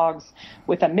Frog Togs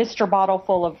with a Mr. bottle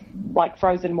full of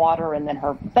frozen water and then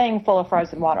her thing full of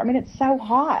frozen water. I mean, it's so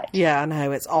hot. Yeah, I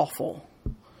know. It's awful.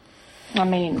 I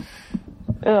mean,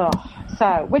 Ugh.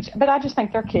 So, but I just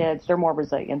think they're kids. They're more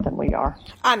resilient than we are.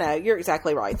 I know, you're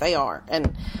exactly right. They are.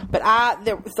 But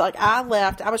I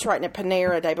left. I was writing at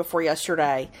Panera day before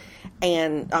yesterday,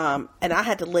 and I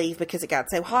had to leave because it got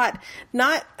so hot.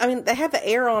 They have the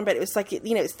air on, but it was like,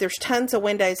 there's tons of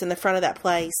windows in the front of that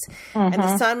place, and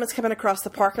the sun was coming across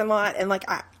the parking lot, and like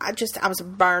I was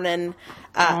burning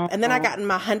up. And then I got in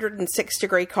my 106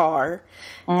 degree car,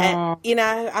 and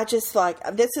I just like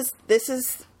this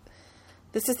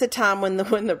is the time when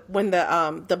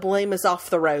the bloom is off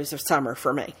the rose of summer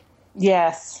for me.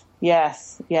 Yes,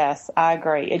 I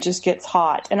agree. It just gets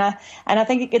hot, and I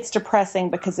think it gets depressing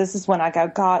because this is when I go,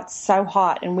 God, it's so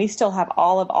hot, and we still have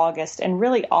all of August and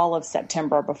really all of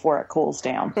September before it cools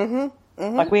down.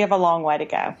 Mm-hmm. Like we have a long way to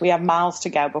go. We have miles to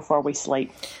go before we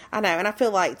sleep. I know, and I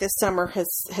feel like this summer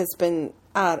has been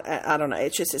I don't know.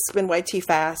 It's been way too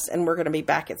fast, and we're going to be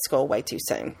back at school way too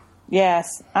soon.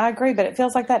 Yes, I agree, but it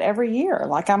feels like that every year.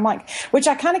 Which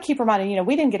I kind of keep reminding,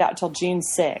 we didn't get out until June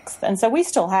 6th, and so we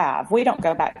don't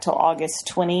go back till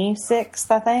August 26th,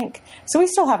 I think. So we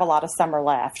still have a lot of summer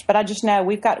left, but I just know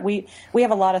we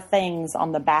have a lot of things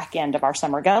on the back end of our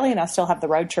summer. Gully and I still have the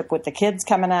road trip with the kids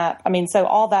coming up. So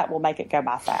all that will make it go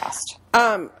by fast.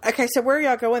 Okay, so where are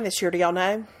y'all going this year? Do y'all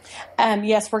know?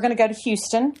 Yes, we're going to go to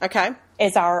Houston. Okay.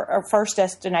 Is our first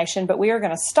destination, but we are going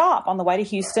to stop on the way to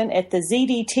Houston at the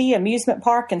ZDT Amusement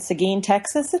Park in Seguin,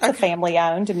 Texas. It's a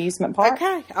family-owned amusement park.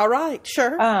 Okay, all right,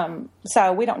 sure.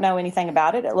 So we don't know anything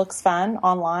about it. It looks fun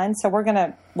online, so we're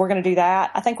gonna do that.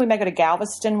 I think we may go to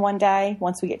Galveston one day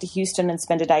once we get to Houston and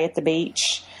spend a day at the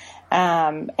beach.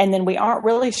 And then we aren't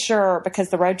really sure because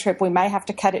the road trip, we may have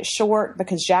to cut it short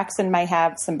because Jackson may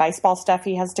have some baseball stuff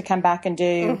he has to come back and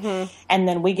do. Mm-hmm. And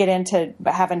then we get into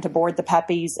having to board the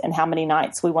puppies and how many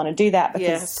nights we want to do that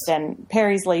because then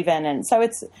Perry's leaving. And so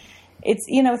it's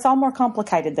all more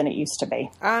complicated than it used to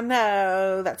be. I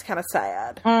know. That's kind of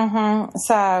sad. Mm-hmm.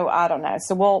 So I don't know.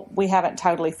 So we haven't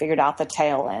totally figured out the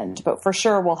tail end, but for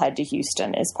sure we'll head to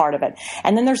Houston as part of it.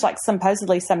 And then there's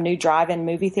supposedly some new drive-in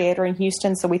movie theater in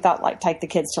Houston. So we thought take the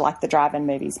kids to the drive-in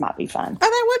movies might be fun. Oh,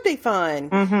 that would be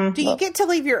fun. Mm-hmm. Do you get to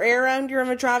leave your air on during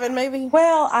a drive-in movie?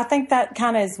 Well, I think that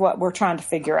kind of is what we're trying to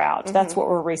figure out. Mm-hmm. That's what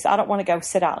I don't want to go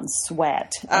sit out and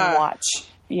sweat and watch,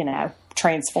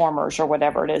 Transformers or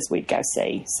whatever it is we'd go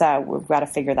see. So we've got to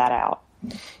figure that out.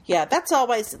 Yeah, that's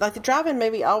always the drive-in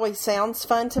movie always sounds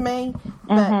fun to me.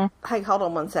 But hey, hold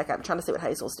on one second. I'm trying to see what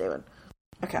Hazel's doing.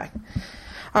 Okay.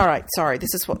 All right. Sorry.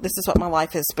 This is what my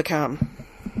life has become.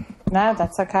 No,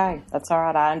 that's okay. That's all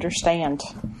right. I understand.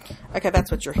 Okay,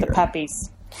 that's what you're hearing. The puppies.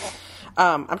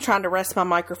 I'm trying to rest my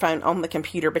microphone on the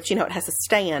computer, but it has a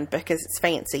stand because it's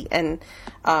fancy, and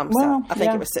so I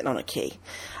think it was sitting on a key.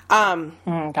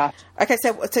 Gotcha. Okay,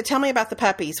 so tell me about the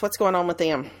puppies. What's going on with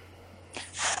them?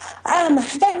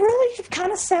 They really have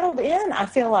kind of settled in, I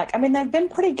feel like. They've been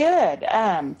pretty good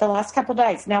the last couple of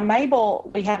days. Now,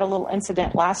 Mabel, we had a little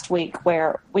incident last week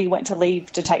where I went to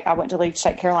leave to take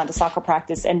Caroline to soccer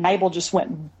practice, and Mabel just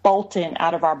went bolting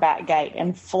out of our back gate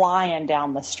and flying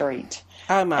down the street.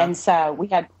 Oh, my. And so we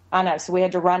had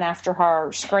to run after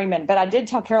her screaming. But I did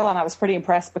tell Caroline I was pretty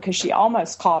impressed because she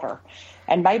almost caught her.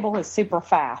 And Mabel is super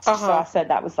fast. So I said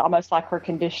that was almost like her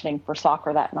conditioning for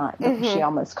soccer that night because she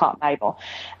almost caught Mabel.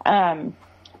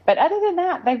 But other than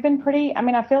that, they've been pretty,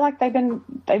 I feel like they've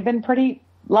been pretty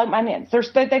low.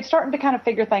 They've started to kind of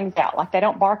figure things out. They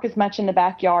don't bark as much in the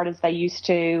backyard as they used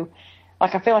to.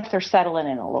 I feel like they're settling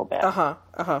in a little bit.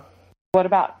 What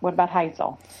about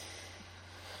Hazel?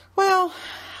 Well,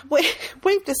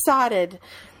 we've decided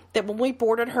that when we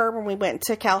boarded her when we went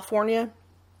to California,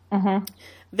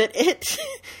 that it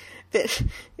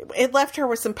left her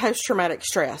with some post-traumatic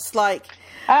stress. And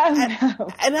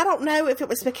I don't know if it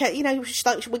was because,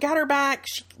 we got her back.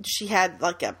 She had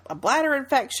a bladder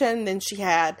infection. Then she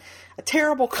had a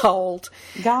terrible cold.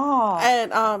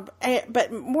 God.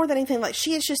 But more than anything,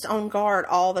 she is just on guard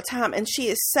all the time. And she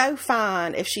is so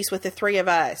fine if she's with the three of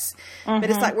us. But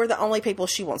it's we're the only people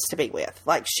she wants to be with.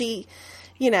 She's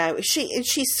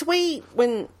sweet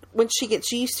when she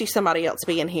gets used to somebody else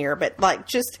being here, but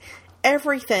just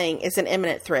everything is an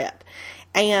imminent threat.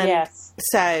 And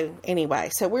so anyway,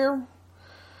 so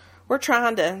we're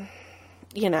trying to,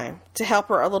 to help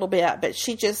her a little bit, but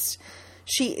she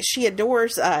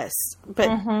adores us,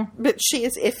 but she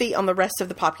is iffy on the rest of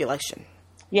the population.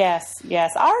 Yes.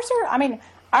 Ours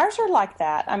are like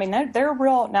that. They're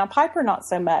real. Now, Piper, not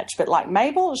so much, but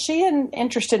Mabel, she isn't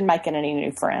interested in making any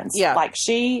new friends. Yeah.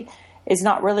 She is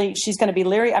not really, she's going to be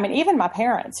leery. Even my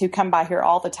parents who come by here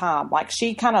all the time,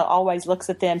 she kind of always looks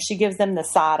at them. She gives them the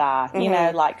side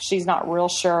eye, she's not real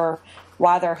sure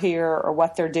why they're here or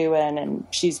what they're doing, and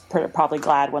she's probably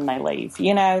glad when they leave,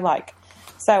 like.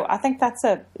 So I think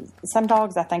some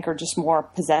dogs I think are just more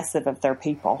possessive of their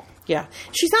people. Yeah,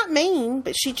 she's not mean,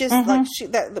 but she just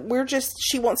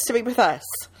she wants to be with us,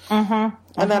 and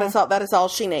that is all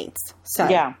she needs. So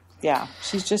yeah,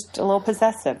 she's just a little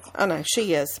possessive. I know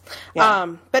she is.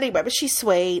 Yeah. But anyway, but she's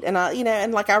sweet, and I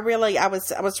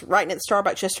was writing at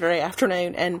Starbucks yesterday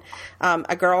afternoon, and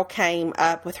a girl came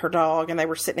up with her dog, and they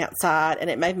were sitting outside, and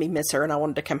it made me miss her, and I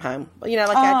wanted to come home.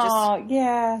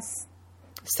 Yes.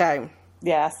 So.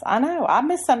 Yes, I know. I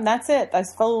miss them. That's it.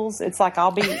 Those fools. It's like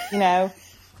I'll be,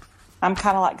 I'm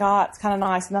kind of like, God, it's kind of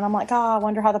nice. And then I'm like, I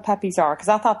wonder how the puppies are. Because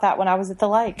I thought that when I was at the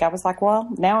lake. I was like, well,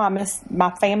 now I miss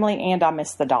my family and I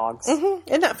miss the dogs. Mm-hmm.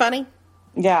 Isn't that funny?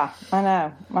 Yeah, I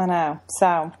know.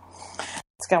 So,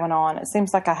 what's going on? It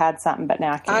seems like I had something, but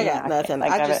now I can't. I got nothing.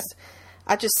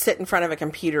 I just sit in front of a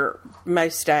computer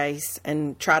most days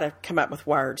and try to come up with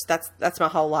words. That's my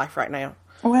whole life right now.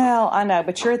 Well, I know,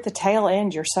 but you're at the tail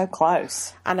end. You're so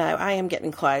close. I know. I am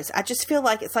getting close. I just feel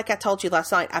like, it's like I told you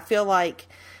last night, I feel like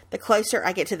the closer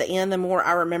I get to the end, the more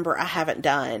I remember I haven't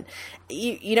done.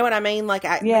 You know what I mean? Like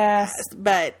yes.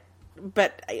 But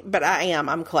I am.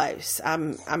 I'm close.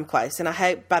 I'm close. And I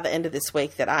hope by the end of this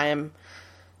week that I am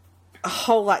a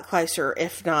whole lot closer,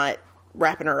 if not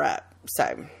wrapping her up.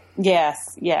 So... Yes,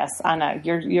 I know.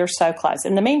 You're so close.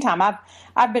 In the meantime,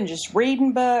 I've been just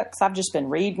reading books. I've just been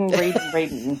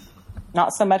reading.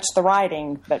 Not so much the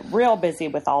writing, but real busy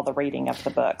with all the reading of the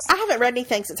books. I haven't read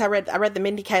anything since I read the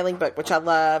Mindy Kaling book, which I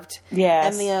loved.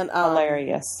 Yes, and then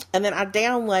hilarious. And then I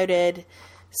downloaded.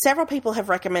 Several people have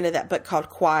recommended that book called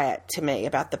Quiet to me,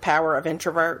 about the power of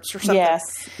introverts or something. Yes.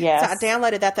 So I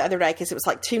downloaded that the other day because it was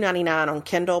like $2.99 on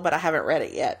Kindle, but I haven't read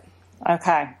it yet.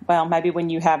 Okay. Well, maybe when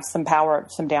you have some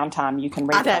downtime, you can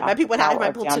read it. I know. Maybe when I'm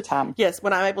able to. Yes,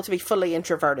 when I'm able to be fully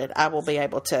introverted, I will be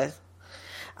able to.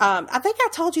 I think I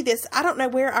told you this. I don't know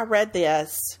where I read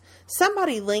this.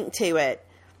 Somebody linked to it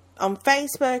on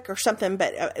Facebook or something,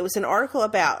 but it was an article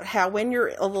about how when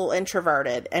you're a little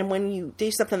introverted and when you do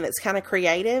something that's kind of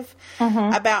creative,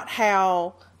 about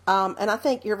how, and I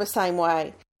think you're the same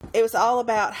way. It was all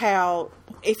about how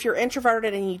if you're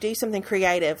introverted and you do something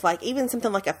creative, like even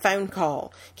something like a phone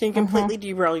call can completely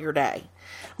derail your day.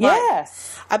 Like,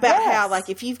 yes. About how, like,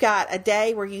 if you've got a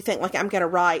day where you think, like, I'm going to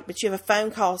write, but you have a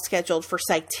phone call scheduled for,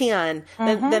 say, 10,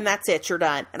 then that's it. You're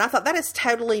done. And I thought, that is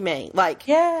totally me. Like,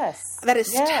 yes. That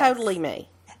is totally me.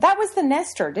 That was the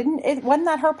Nestor, wasn't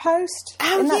that her post?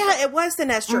 It was the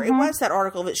Nestor. It was that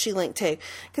article that she linked to.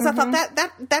 Because I thought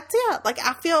that's it. Like,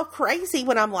 I feel crazy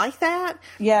when I'm like that.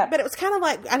 Yeah. But it was kind of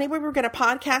like, I knew we were going to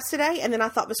podcast today, and then I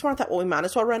thought this morning, well, we might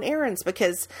as well run errands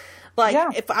because,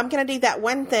 if I'm going to do that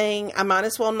one thing, I might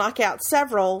as well knock out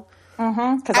several.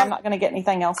 Because I'm not going to get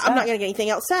anything else done. I'm not going to get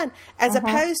anything else done. As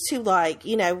opposed to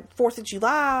 4th of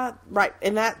July, right,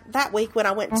 in that week when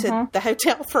I went to the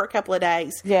hotel for a couple of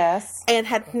days. Yes. And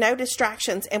had no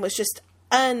distractions and was just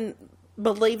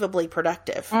unbelievably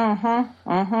productive.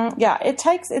 Yeah,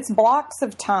 it's blocks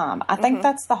of time. I think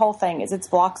that's the whole thing, is it's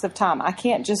blocks of time. I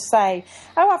can't just say,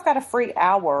 I've got a free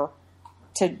hour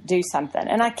to do something.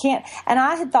 And I can't, and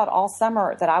I had thought all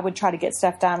summer that I would try to get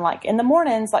stuff done. Like in the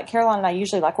mornings, like Caroline and I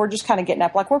usually, we're just kind of getting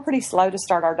up, we're pretty slow to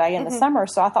start our day in the summer.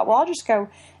 So I thought, well, I'll just go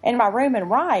in my room and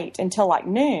write until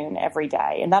noon every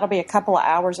day. And that'll be a couple of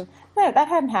hours of, no, that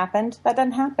hadn't happened. That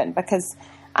doesn't happen because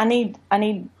I need,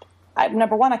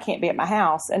 number one, I can't be at my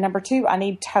house. And number two, I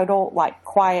need total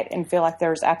quiet and feel like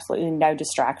there's absolutely no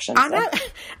distractions. I know,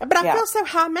 but I feel so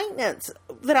high maintenance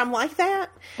that I'm like that.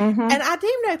 And I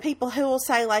do know people who will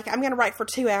say I'm going to write for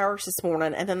 2 hours this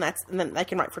morning, and then they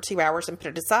can write for 2 hours and put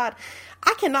it aside.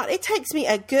 I cannot. It takes me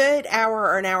a good hour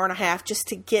or an hour and a half just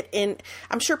to get in.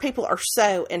 I'm sure people are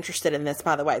so interested in this,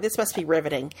 by the way. This must be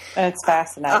riveting. It's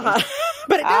fascinating.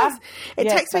 But it does. It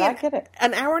takes me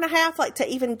an hour and a half, to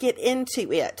even get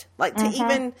into it, to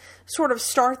even sort of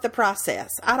start the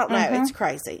process. I don't know. It's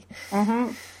crazy.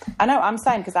 I know. I'm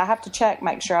saying, because I have to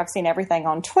make sure I've seen everything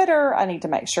on Twitter. I need to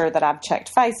make sure that I've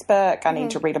checked Facebook. I need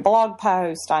to read a blog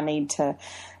post. I need to,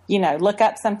 look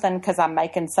up something because I'm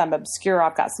making some obscure.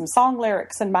 I've got some song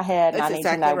lyrics in my head. That's and I need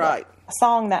exactly to know right. what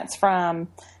song that's from.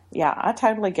 Yeah, I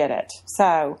totally get it.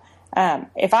 So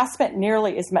if I spent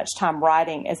nearly as much time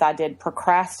writing as I did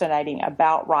procrastinating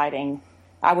about writing,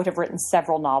 I would have written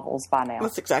several novels by now.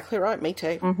 That's exactly right. Me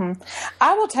too.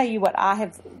 I will tell you what I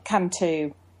have come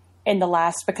to in the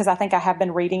last, because I think I have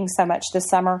been reading so much this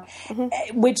summer,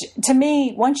 which to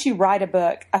me, once you write a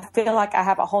book, I feel like I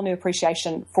have a whole new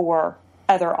appreciation for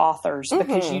other authors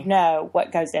because you know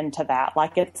what goes into that.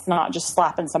 It's not just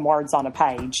slapping some words on a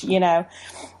page,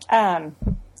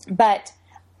 But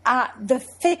the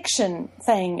fiction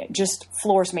thing just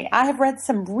floors me. I have read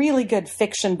some really good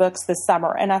fiction books this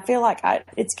summer, and I feel like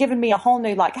it's given me a whole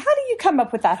new, like, how do you come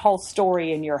up with that whole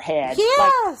story in your head?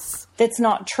 Yes. Like, that's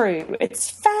not true.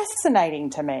 It's fascinating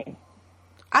to me.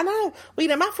 I know.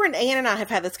 Well, my friend Ann and I have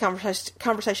had this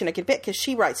conversation a good bit because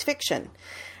she writes fiction.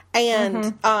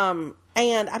 And,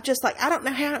 and I'm just like, I don't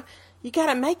know how you got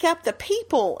to make up the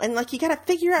people and like, you got to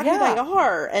figure out who they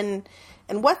are and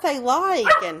what they like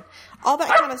and all that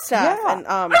kind of stuff. Yeah.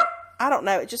 And, I don't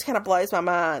know. It just kind of blows my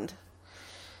mind.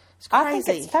 It's crazy. I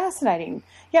think it's fascinating.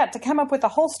 Yeah. To come up with a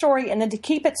whole story and then to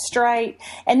keep it straight.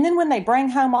 And then when they bring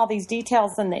home all these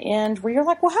details in the end where you're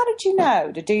like, well, how did you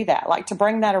know to do that? Like to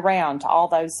bring that around to all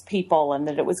those people and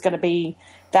that it was going to be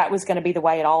the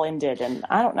way it all ended. And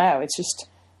I don't know. It's just,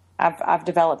 I've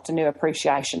developed a new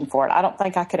appreciation for it. I don't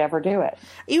think I could ever do it.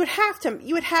 You would have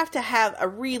to have a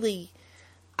really,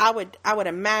 I would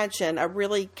imagine a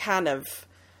really kind of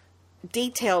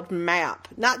detailed map,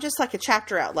 not just like a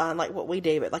chapter outline like what we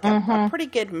do, but like a pretty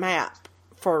good map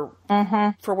for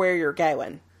where you're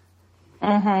going.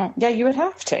 Yeah, you would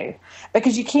have to,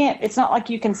 because you can't, it's not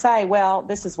like you can say, well,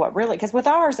 this is what really, because with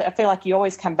ours, I feel like you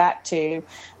always come back to,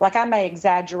 like I may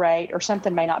exaggerate or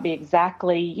something may not be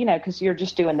exactly, because you're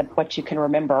just doing what you can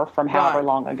remember from however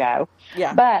long ago.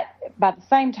 Yeah. But by the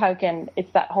same token,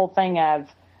 it's that whole thing of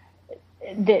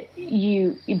but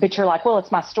you're like, well,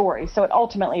 it's my story. So it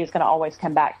ultimately is going to always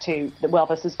come back to, well,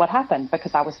 this is what happened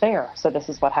because I was there. So this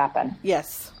is what happened.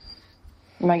 Yes.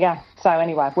 Yeah. So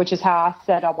anyway, which is how I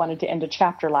said I wanted to end a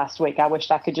chapter last week. I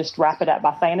wished I could just wrap it up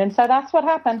by saying, and so that's what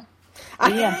happened. I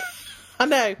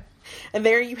know. And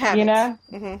there you have it.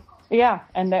 Mm-hmm. Yeah.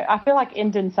 And I feel like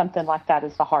ending something like that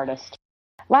is the hardest.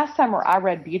 Last summer, I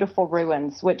read Beautiful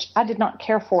Ruins, which I did not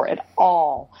care for at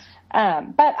all.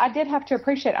 But I did have to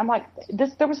appreciate, I'm like,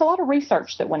 there was a lot of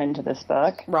research that went into this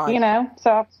book, right.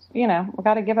 So, we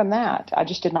got to give them that. I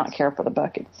just did not care for the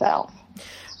book itself.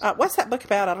 What's that book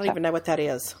about? I don't even know what that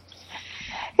is.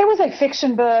 It was a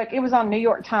fiction book. It was on New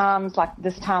York Times like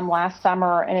this time last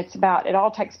summer. And it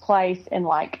all takes place in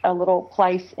like a little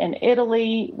place in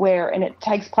Italy and it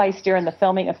takes place during the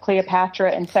filming of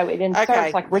Cleopatra. And so it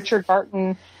inserts like Richard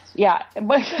Burton. Yeah.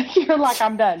 You're like,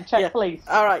 I'm done. Check, please.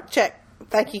 All right. Check.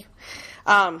 Thank you.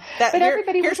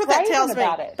 Here's what that tells me.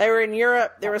 They were in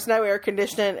Europe. There was no air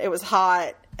conditioning. It was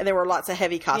hot, and there were lots of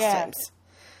heavy costumes. Yes.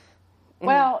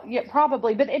 Well, yeah,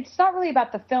 probably. But it's not really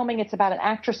about the filming. It's about an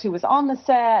actress who was on the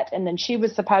set, and then she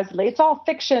was supposedly, it's all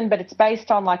fiction, but it's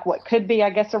based on like what could be, I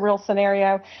guess, a real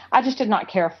scenario. I just did not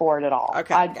care for it at all.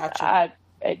 Okay, gotcha.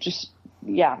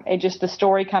 The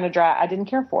story kind of dry. I didn't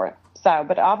care for it. So,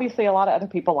 but obviously a lot of other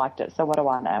people liked it. So what do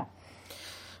I know?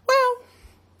 Well,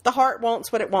 the heart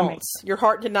wants what it wants. Your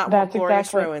heart did not want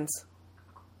Glorious Ruins.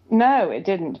 No, it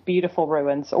didn't. Beautiful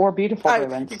Ruins or Beautiful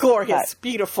Ruins. Glorious,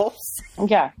 beautiful.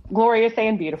 Yeah, glorious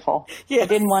and beautiful. Yes. It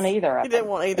didn't want either of them. It didn't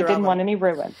want either. It didn't want any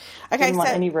ruins. Okay, didn't want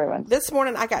any ruins. This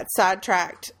morning I got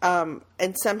sidetracked and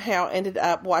somehow ended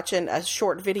up watching a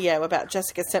short video about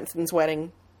Jessica Simpson's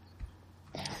wedding.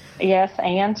 Yes,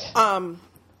 and?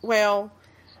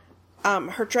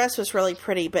 Her dress was really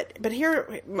pretty, but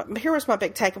here was my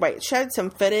big takeaway. It showed some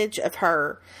footage of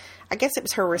her, I guess it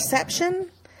was her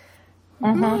reception.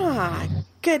 My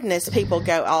goodness, people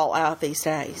go all out these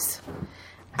days.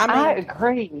 I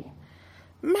agree.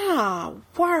 My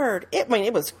word. It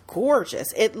was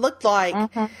gorgeous. It looked like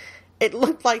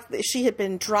she had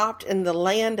been dropped in the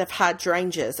land of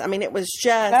hydrangeas. I mean, it was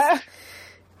just,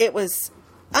 it was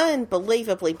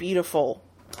unbelievably beautiful.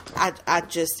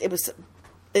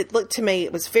 It looked to me,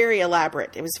 it was very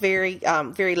elaborate. It was very,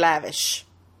 very lavish.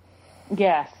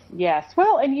 Yes.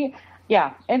 Well,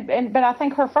 but I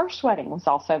think her first wedding was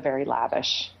also very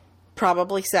lavish.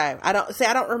 Probably so. I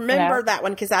don't remember that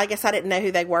one because I guess I didn't know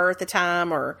who they were at the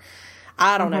time, or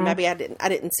I don't know. Maybe I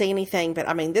didn't see anything. But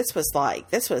I mean, didn't they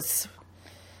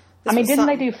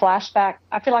do flashback?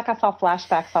 I feel like I saw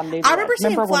flashbacks on Newlyweds. I remember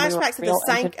seeing flashbacks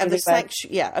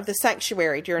of the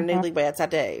sanctuary during Newlyweds. I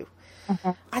do.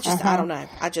 I don't know.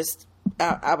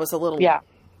 I was a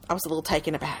little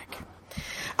taken aback.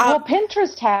 Well,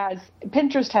 Pinterest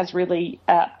has really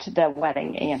upped the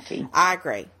wedding ante. I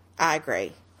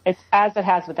agree. It's as it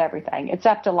has with everything. It's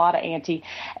upped a lot of ante.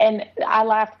 And I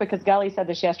laughed because Gully said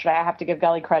this yesterday. I have to give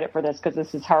Gully credit for this because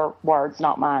this is her words,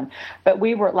 not mine. But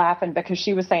we were laughing because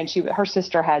she was saying her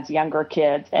sister has younger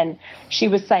kids. And she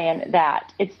was saying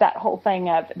that it's that whole thing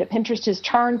of that Pinterest has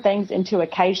turned things into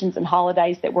occasions and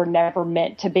holidays that were never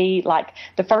meant to be. Like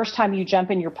the first time you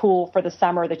jump in your pool for the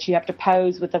summer that you have to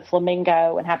pose with a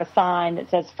flamingo and have a sign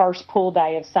that says first pool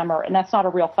day of summer. And that's not a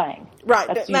real thing. Right.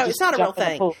 No, it's not a real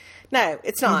thing. No,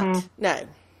 it's not. No.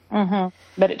 Mm-hmm.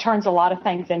 But it turns a lot of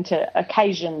things into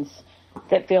occasions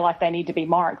that feel like they need to be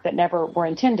marked that never were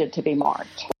intended to be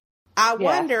marked. I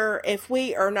wonder if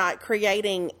we are not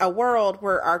creating a world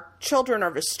where our children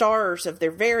are the stars of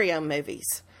their very own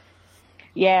movies.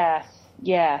 Yes,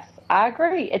 I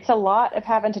agree. It's a lot of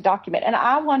having to document. And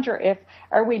I wonder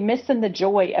are we missing the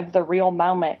joy of the real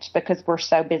moment because we're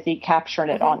so busy capturing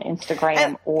it on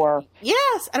Instagram or...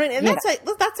 Yes. I mean, and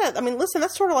listen,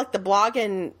 that's sort of like the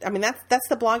blogging. I mean, that's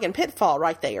the blogging pitfall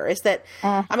right there is that,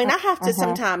 I mean, I have to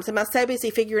sometimes, am I so busy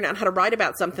figuring out how to write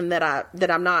about something that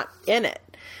I'm not in it?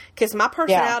 Because my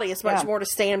personality is much more to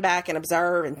stand back and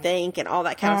observe and think and all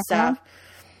that kind of stuff.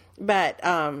 But,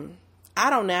 I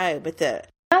don't know, but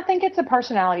I think it's a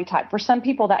personality type. For some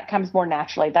people, that comes more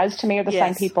naturally. Those, to me, are the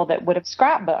same people that would have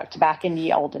scrapbooked back in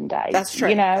the olden days. That's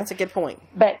true. That's a good point.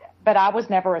 But I was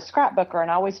never a scrapbooker,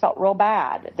 and I always felt real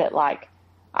bad that, like,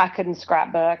 I couldn't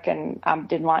scrapbook, and I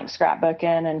didn't like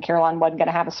scrapbooking, and Caroline wasn't going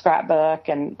to have a scrapbook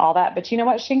and all that. But you know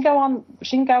what? She can go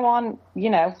on, you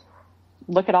know,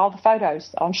 look at all the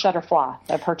photos on Shutterfly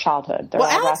of her childhood. They're all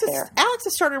right there. Alex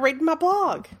has started reading my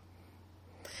blog.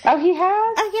 Oh, he has?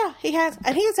 Oh, yeah, he has.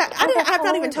 And I've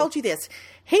not even told you this.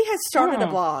 He has started a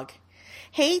blog.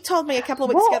 He told me a couple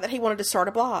of weeks ago that he wanted to start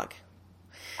a blog.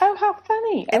 Oh, how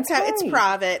funny. And so it's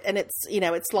private and it's, you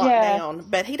know, it's locked down.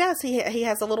 But he does. He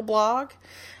has a little blog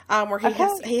where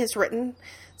he has written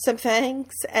some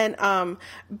things. And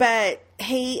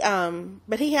he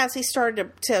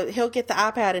started he'll get the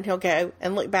iPad and he'll go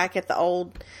and look back at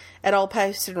old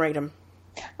posts and read them.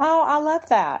 Oh, I love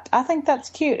that. I think that's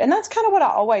cute. And that's kind of what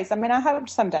I hope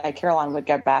someday Caroline would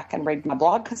go back and read my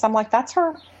blog because I'm like, a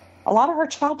lot of her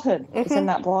childhood is in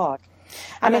that blog.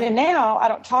 I mean, and now I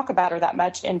don't talk about her that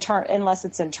much unless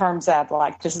it's in terms of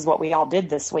like, this is what we all did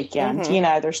this weekend. You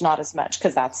know, there's not as much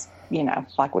because that's, you know,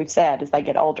 like we've said, as they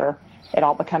get older, it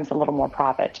all becomes a little more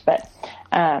private. But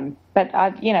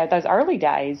I, you know, those early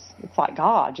days, it's like,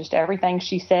 God, just everything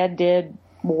she said, did,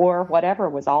 war, whatever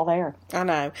was all there. I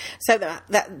know. So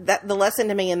that the lesson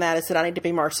to me in that is that I need to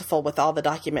be merciful with all the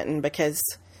documenting because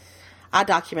I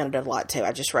documented it a lot too.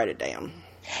 I just wrote it down.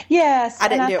 Yes. I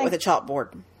didn't do it with a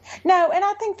chalkboard. No, and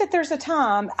I think that there's a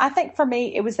time, I think for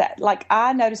me, it was that, like,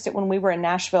 I noticed it when we were in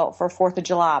Nashville for 4th of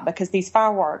July because these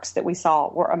fireworks that we saw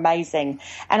were amazing.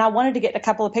 And I wanted to get a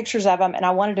couple of pictures of them and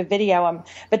I wanted to video them.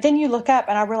 But then you look up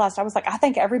and I realized, I was like, I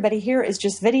think everybody here is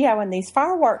just videoing these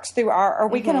fireworks through are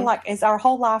we going to, like, is our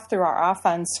whole life through our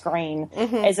iPhone screen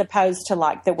as opposed to,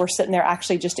 like, that we're sitting there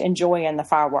actually just enjoying the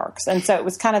fireworks. And so it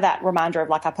was kind of that reminder of,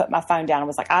 like, I put my phone down and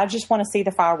was like, I just want to see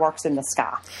the fireworks in the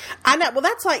sky. I know. Well,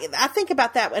 that's like, I think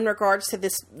about that in regards to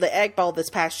the Egg Bowl this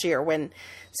past year when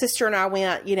Sister and I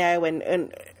went, you know,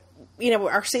 and you know,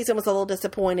 our season was a little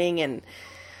disappointing and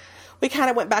we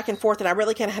kind of went back and forth and I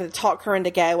really kind of had to talk her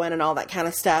into going and all that kind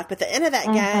of stuff. But at the end of that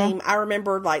game, I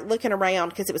remember like looking around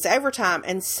because it was overtime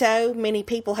and so many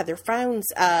people had their phones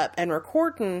up and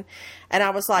recording. And I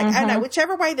was like, oh no,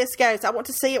 whichever way this goes, I want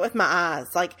to see it with my eyes.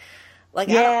 Like,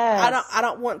 yes. I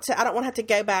don't want to have to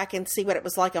go back and see what it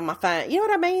was like on my phone. You know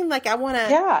what I mean? Like I want to,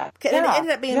 and it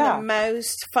ended up being the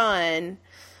most fun.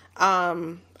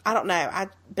 I don't know.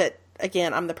 But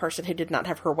again, I'm the person who did not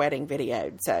have her wedding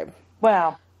videoed. So,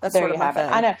 well, that's there sort of you have my it.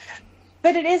 thing. I know.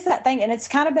 But it is that thing, and it's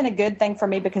kind of been a good thing for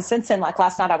me because since then, like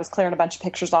last night, I was clearing a bunch of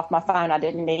pictures off my phone I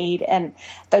didn't need, and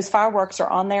those fireworks are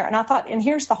on there. And I thought, and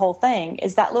here's the whole thing,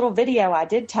 is that little video I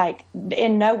did take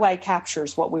in no way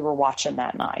captures what we were watching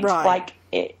that night. Right.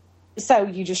 Like, so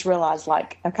you just realize,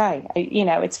 like, okay, you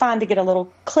know, it's fine to get a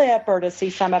little clip or to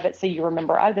see some of it so you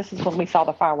remember, oh, this is when we saw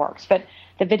the fireworks. But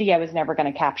the video is never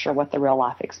going to capture what the real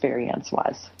life experience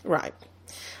was. Right.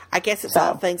 I guess it's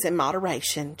all things in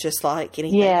moderation, just like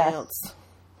anything else.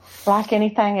 Like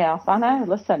anything else. I know.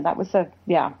 Listen, that was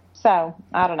So,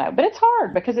 I don't know. But it's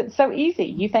hard because it's so easy.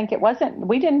 You think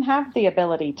we didn't have the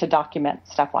ability to document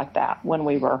stuff like that when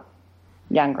we were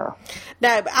younger.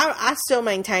 No, but I still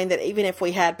maintain that even if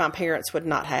we had, my parents would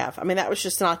not have. I mean, that was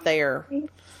just not there.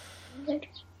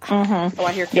 Oh,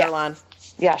 I hear Caroline.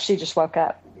 Yeah, she just woke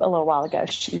up a little while ago.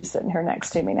 She's sitting here next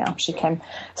to me now. She came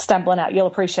stumbling out. You'll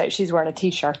appreciate she's wearing a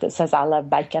T-shirt that says, I love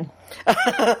bacon.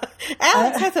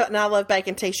 Alex has an I love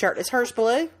bacon T-shirt. Is hers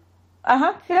blue?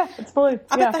 Yeah, it's blue.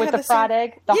 With the fried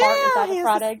egg. The heart is that a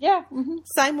fried egg. Yeah.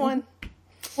 Same one.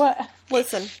 What?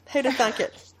 Listen, who'd have thunk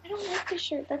it? I don't like this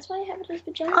shirt. That's why I have it as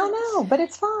pajamas. I know, but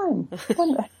it's fine.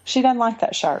 She doesn't like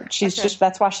that shirt. She's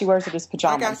that's why she wears it as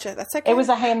pajamas. I gotcha. That's okay. It was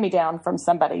a hand-me-down from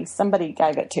somebody. Somebody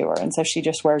gave it to her, and so she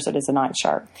just wears it as a night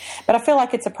shirt. But I feel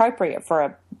like it's appropriate for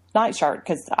a night shirt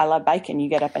because I love bacon. You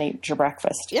get up and eat your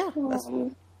breakfast. Yeah.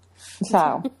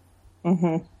 So,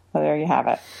 there you have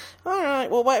it. All right.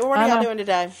 Well, what are y'all doing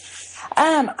today?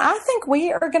 I think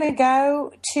we are going to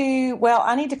go to, well,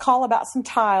 I need to call about some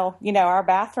tile. Our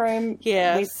bathroom.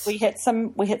 Yes. We hit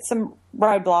some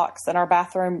roadblocks in our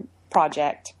bathroom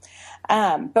project. But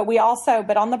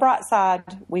on the bright side,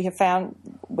 we have found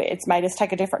it's made us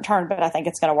take a different turn, but I think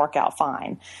it's going to work out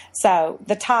fine. So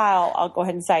the tile, I'll go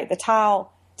ahead and say the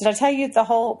tile. Did I tell you the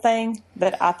whole thing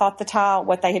that I thought the tile,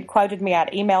 what they had quoted me?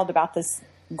 I'd emailed about this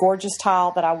gorgeous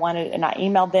tile that I wanted, and I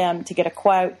emailed them to get a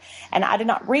quote, and I did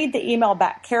not read the email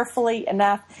back carefully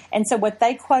enough. And so what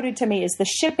they quoted to me is the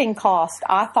shipping cost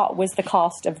I thought was the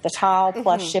cost of the tile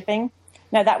plus shipping.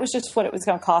 No, that was just what it was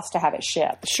going to cost to have it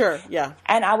shipped. Sure, yeah.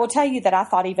 And I will tell you that I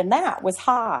thought even that was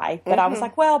high, but I was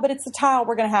like, well, but it's a tile.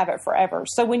 We're going to have it forever.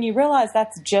 So when you realize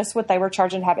that's just what they were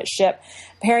charging to have it shipped,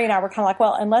 Perry and I were kind of like,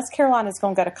 well, unless Carolina's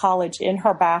going to go to college in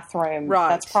her bathroom,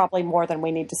 that's probably more than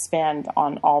we need to spend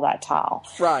on all that tile.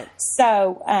 Right.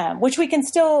 So, which we can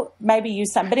still maybe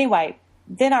use some. But anyway,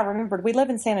 then I remembered we live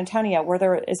in San Antonio where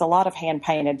there is a lot of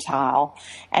hand-painted tile.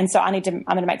 And so I'm going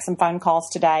to make some phone calls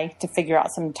today to figure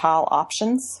out some tile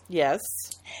options. Yes.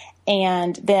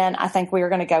 And then I think we are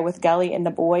going to go with Gully and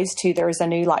the boys to, there is a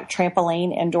new indoor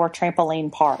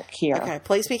trampoline park here. Okay.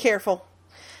 Please be careful.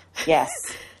 Yes.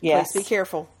 Yes. Please be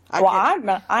careful. I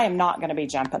am not going to be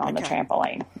jumping on the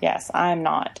trampoline. Yes, I am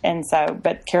not. And so,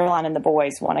 but Caroline and the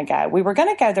boys want to go. We were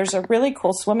going to go. There's a really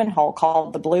cool swimming hole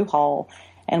called the Blue Hole.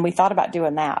 And we thought about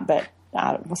doing that, but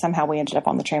somehow we ended up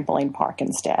on the trampoline park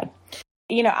instead.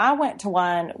 I went to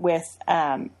one with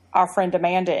our friend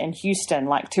Amanda in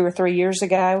Houston 2 or 3 years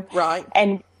ago. Right.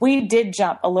 And we did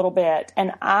jump a little bit.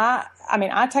 And I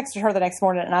texted her the next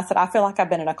morning and I said, I feel like I've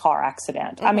been in a car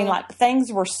accident. Mm-hmm. I mean,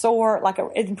 things were sore,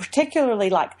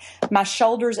 particularly my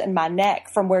shoulders and my neck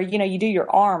from where, you do your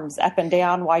arms up and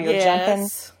down while you're jumping.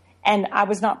 And I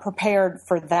was not prepared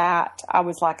for that. I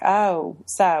was like, oh,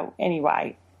 so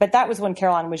anyway. But that was when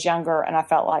Caroline was younger, and I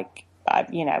felt like,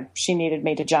 she needed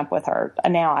me to jump with her.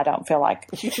 And now I don't feel like.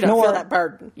 You should not feel that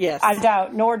burden. Yes. I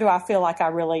don't, nor do I feel like I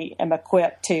really am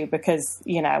equipped to, because,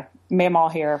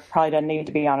 Meemaw here probably doesn't need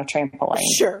to be on a trampoline.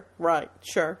 Sure. Right.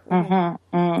 Sure.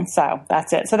 Mm-hmm. So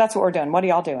that's it. So that's what we're doing. What are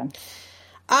y'all doing?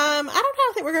 I don't know.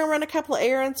 I think we're going to run a couple of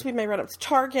errands. We may run up to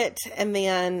Target, and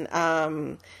then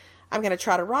I'm going to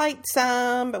try to write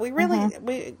some, but we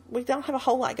really, we don't have a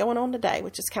whole lot going on today,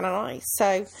 which is kind of nice.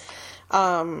 So,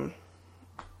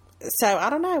 I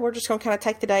don't know. We're just going to kind of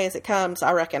take the day as it comes.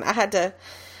 I reckon I had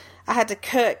to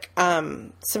cook,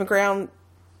 some ground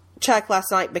chuck last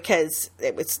night because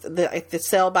it was the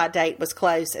sell by date was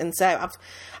closed. And so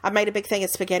I made a big thing of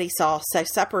spaghetti sauce. So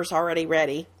supper's already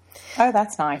ready. Oh,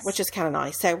 that's nice. Which is kind of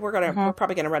nice. So we're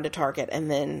probably going to run to Target,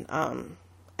 and then, and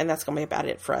that's going to be about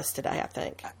it for us today, I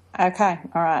think. Okay.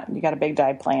 All right. You got a big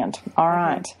day planned. All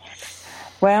right.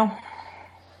 Well,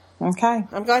 okay.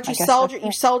 I'm glad you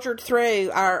soldiered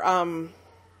through our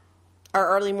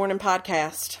early morning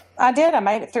podcast. I did. I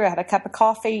made it through. I had a cup of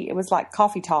coffee. It was like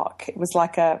coffee talk. It was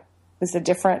a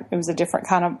different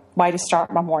kind of way to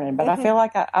start my morning. But I feel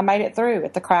like I made it through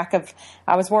at the crack of,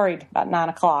 I was worried about 9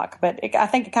 o'clock. But I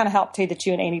think it kind of helped too that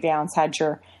you and Annie Downs had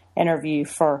your interview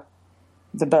for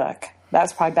the book. That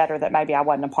was probably better that maybe I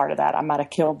wasn't a part of that. I might have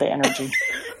killed the energy.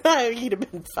 No, you'd have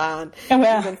been fine. You'd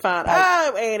have been fine.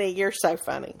 Oh, Annie, you're so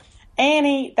funny.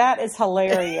 Annie, that is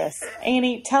hilarious.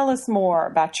 Annie, tell us more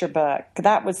about your book.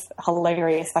 That was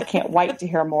hilarious. I can't wait to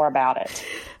hear more about it.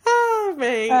 Oh,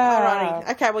 me. All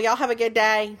righty. Okay, well, y'all have a good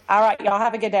day. All right, y'all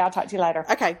have a good day. I'll talk to you later.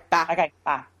 Okay, bye. Okay,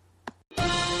 bye.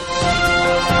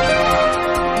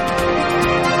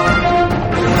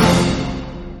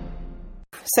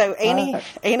 So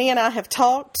Annie and I have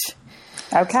talked.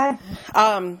 Okay.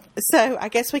 So I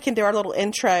guess we can do our little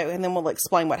intro and then we'll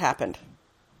explain what happened.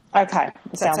 Okay.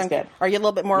 Sounds good. Are you a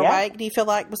little bit more awake? Do you feel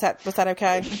like was that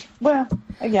okay? Well,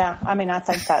 yeah. I mean, I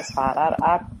think that's fine.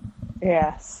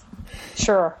 Yes.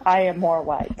 Sure. I am more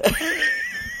awake.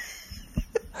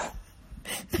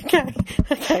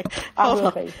 Okay.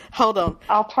 Hold on.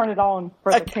 I'll turn it on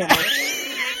for the camera.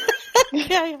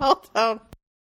 Okay, hold on.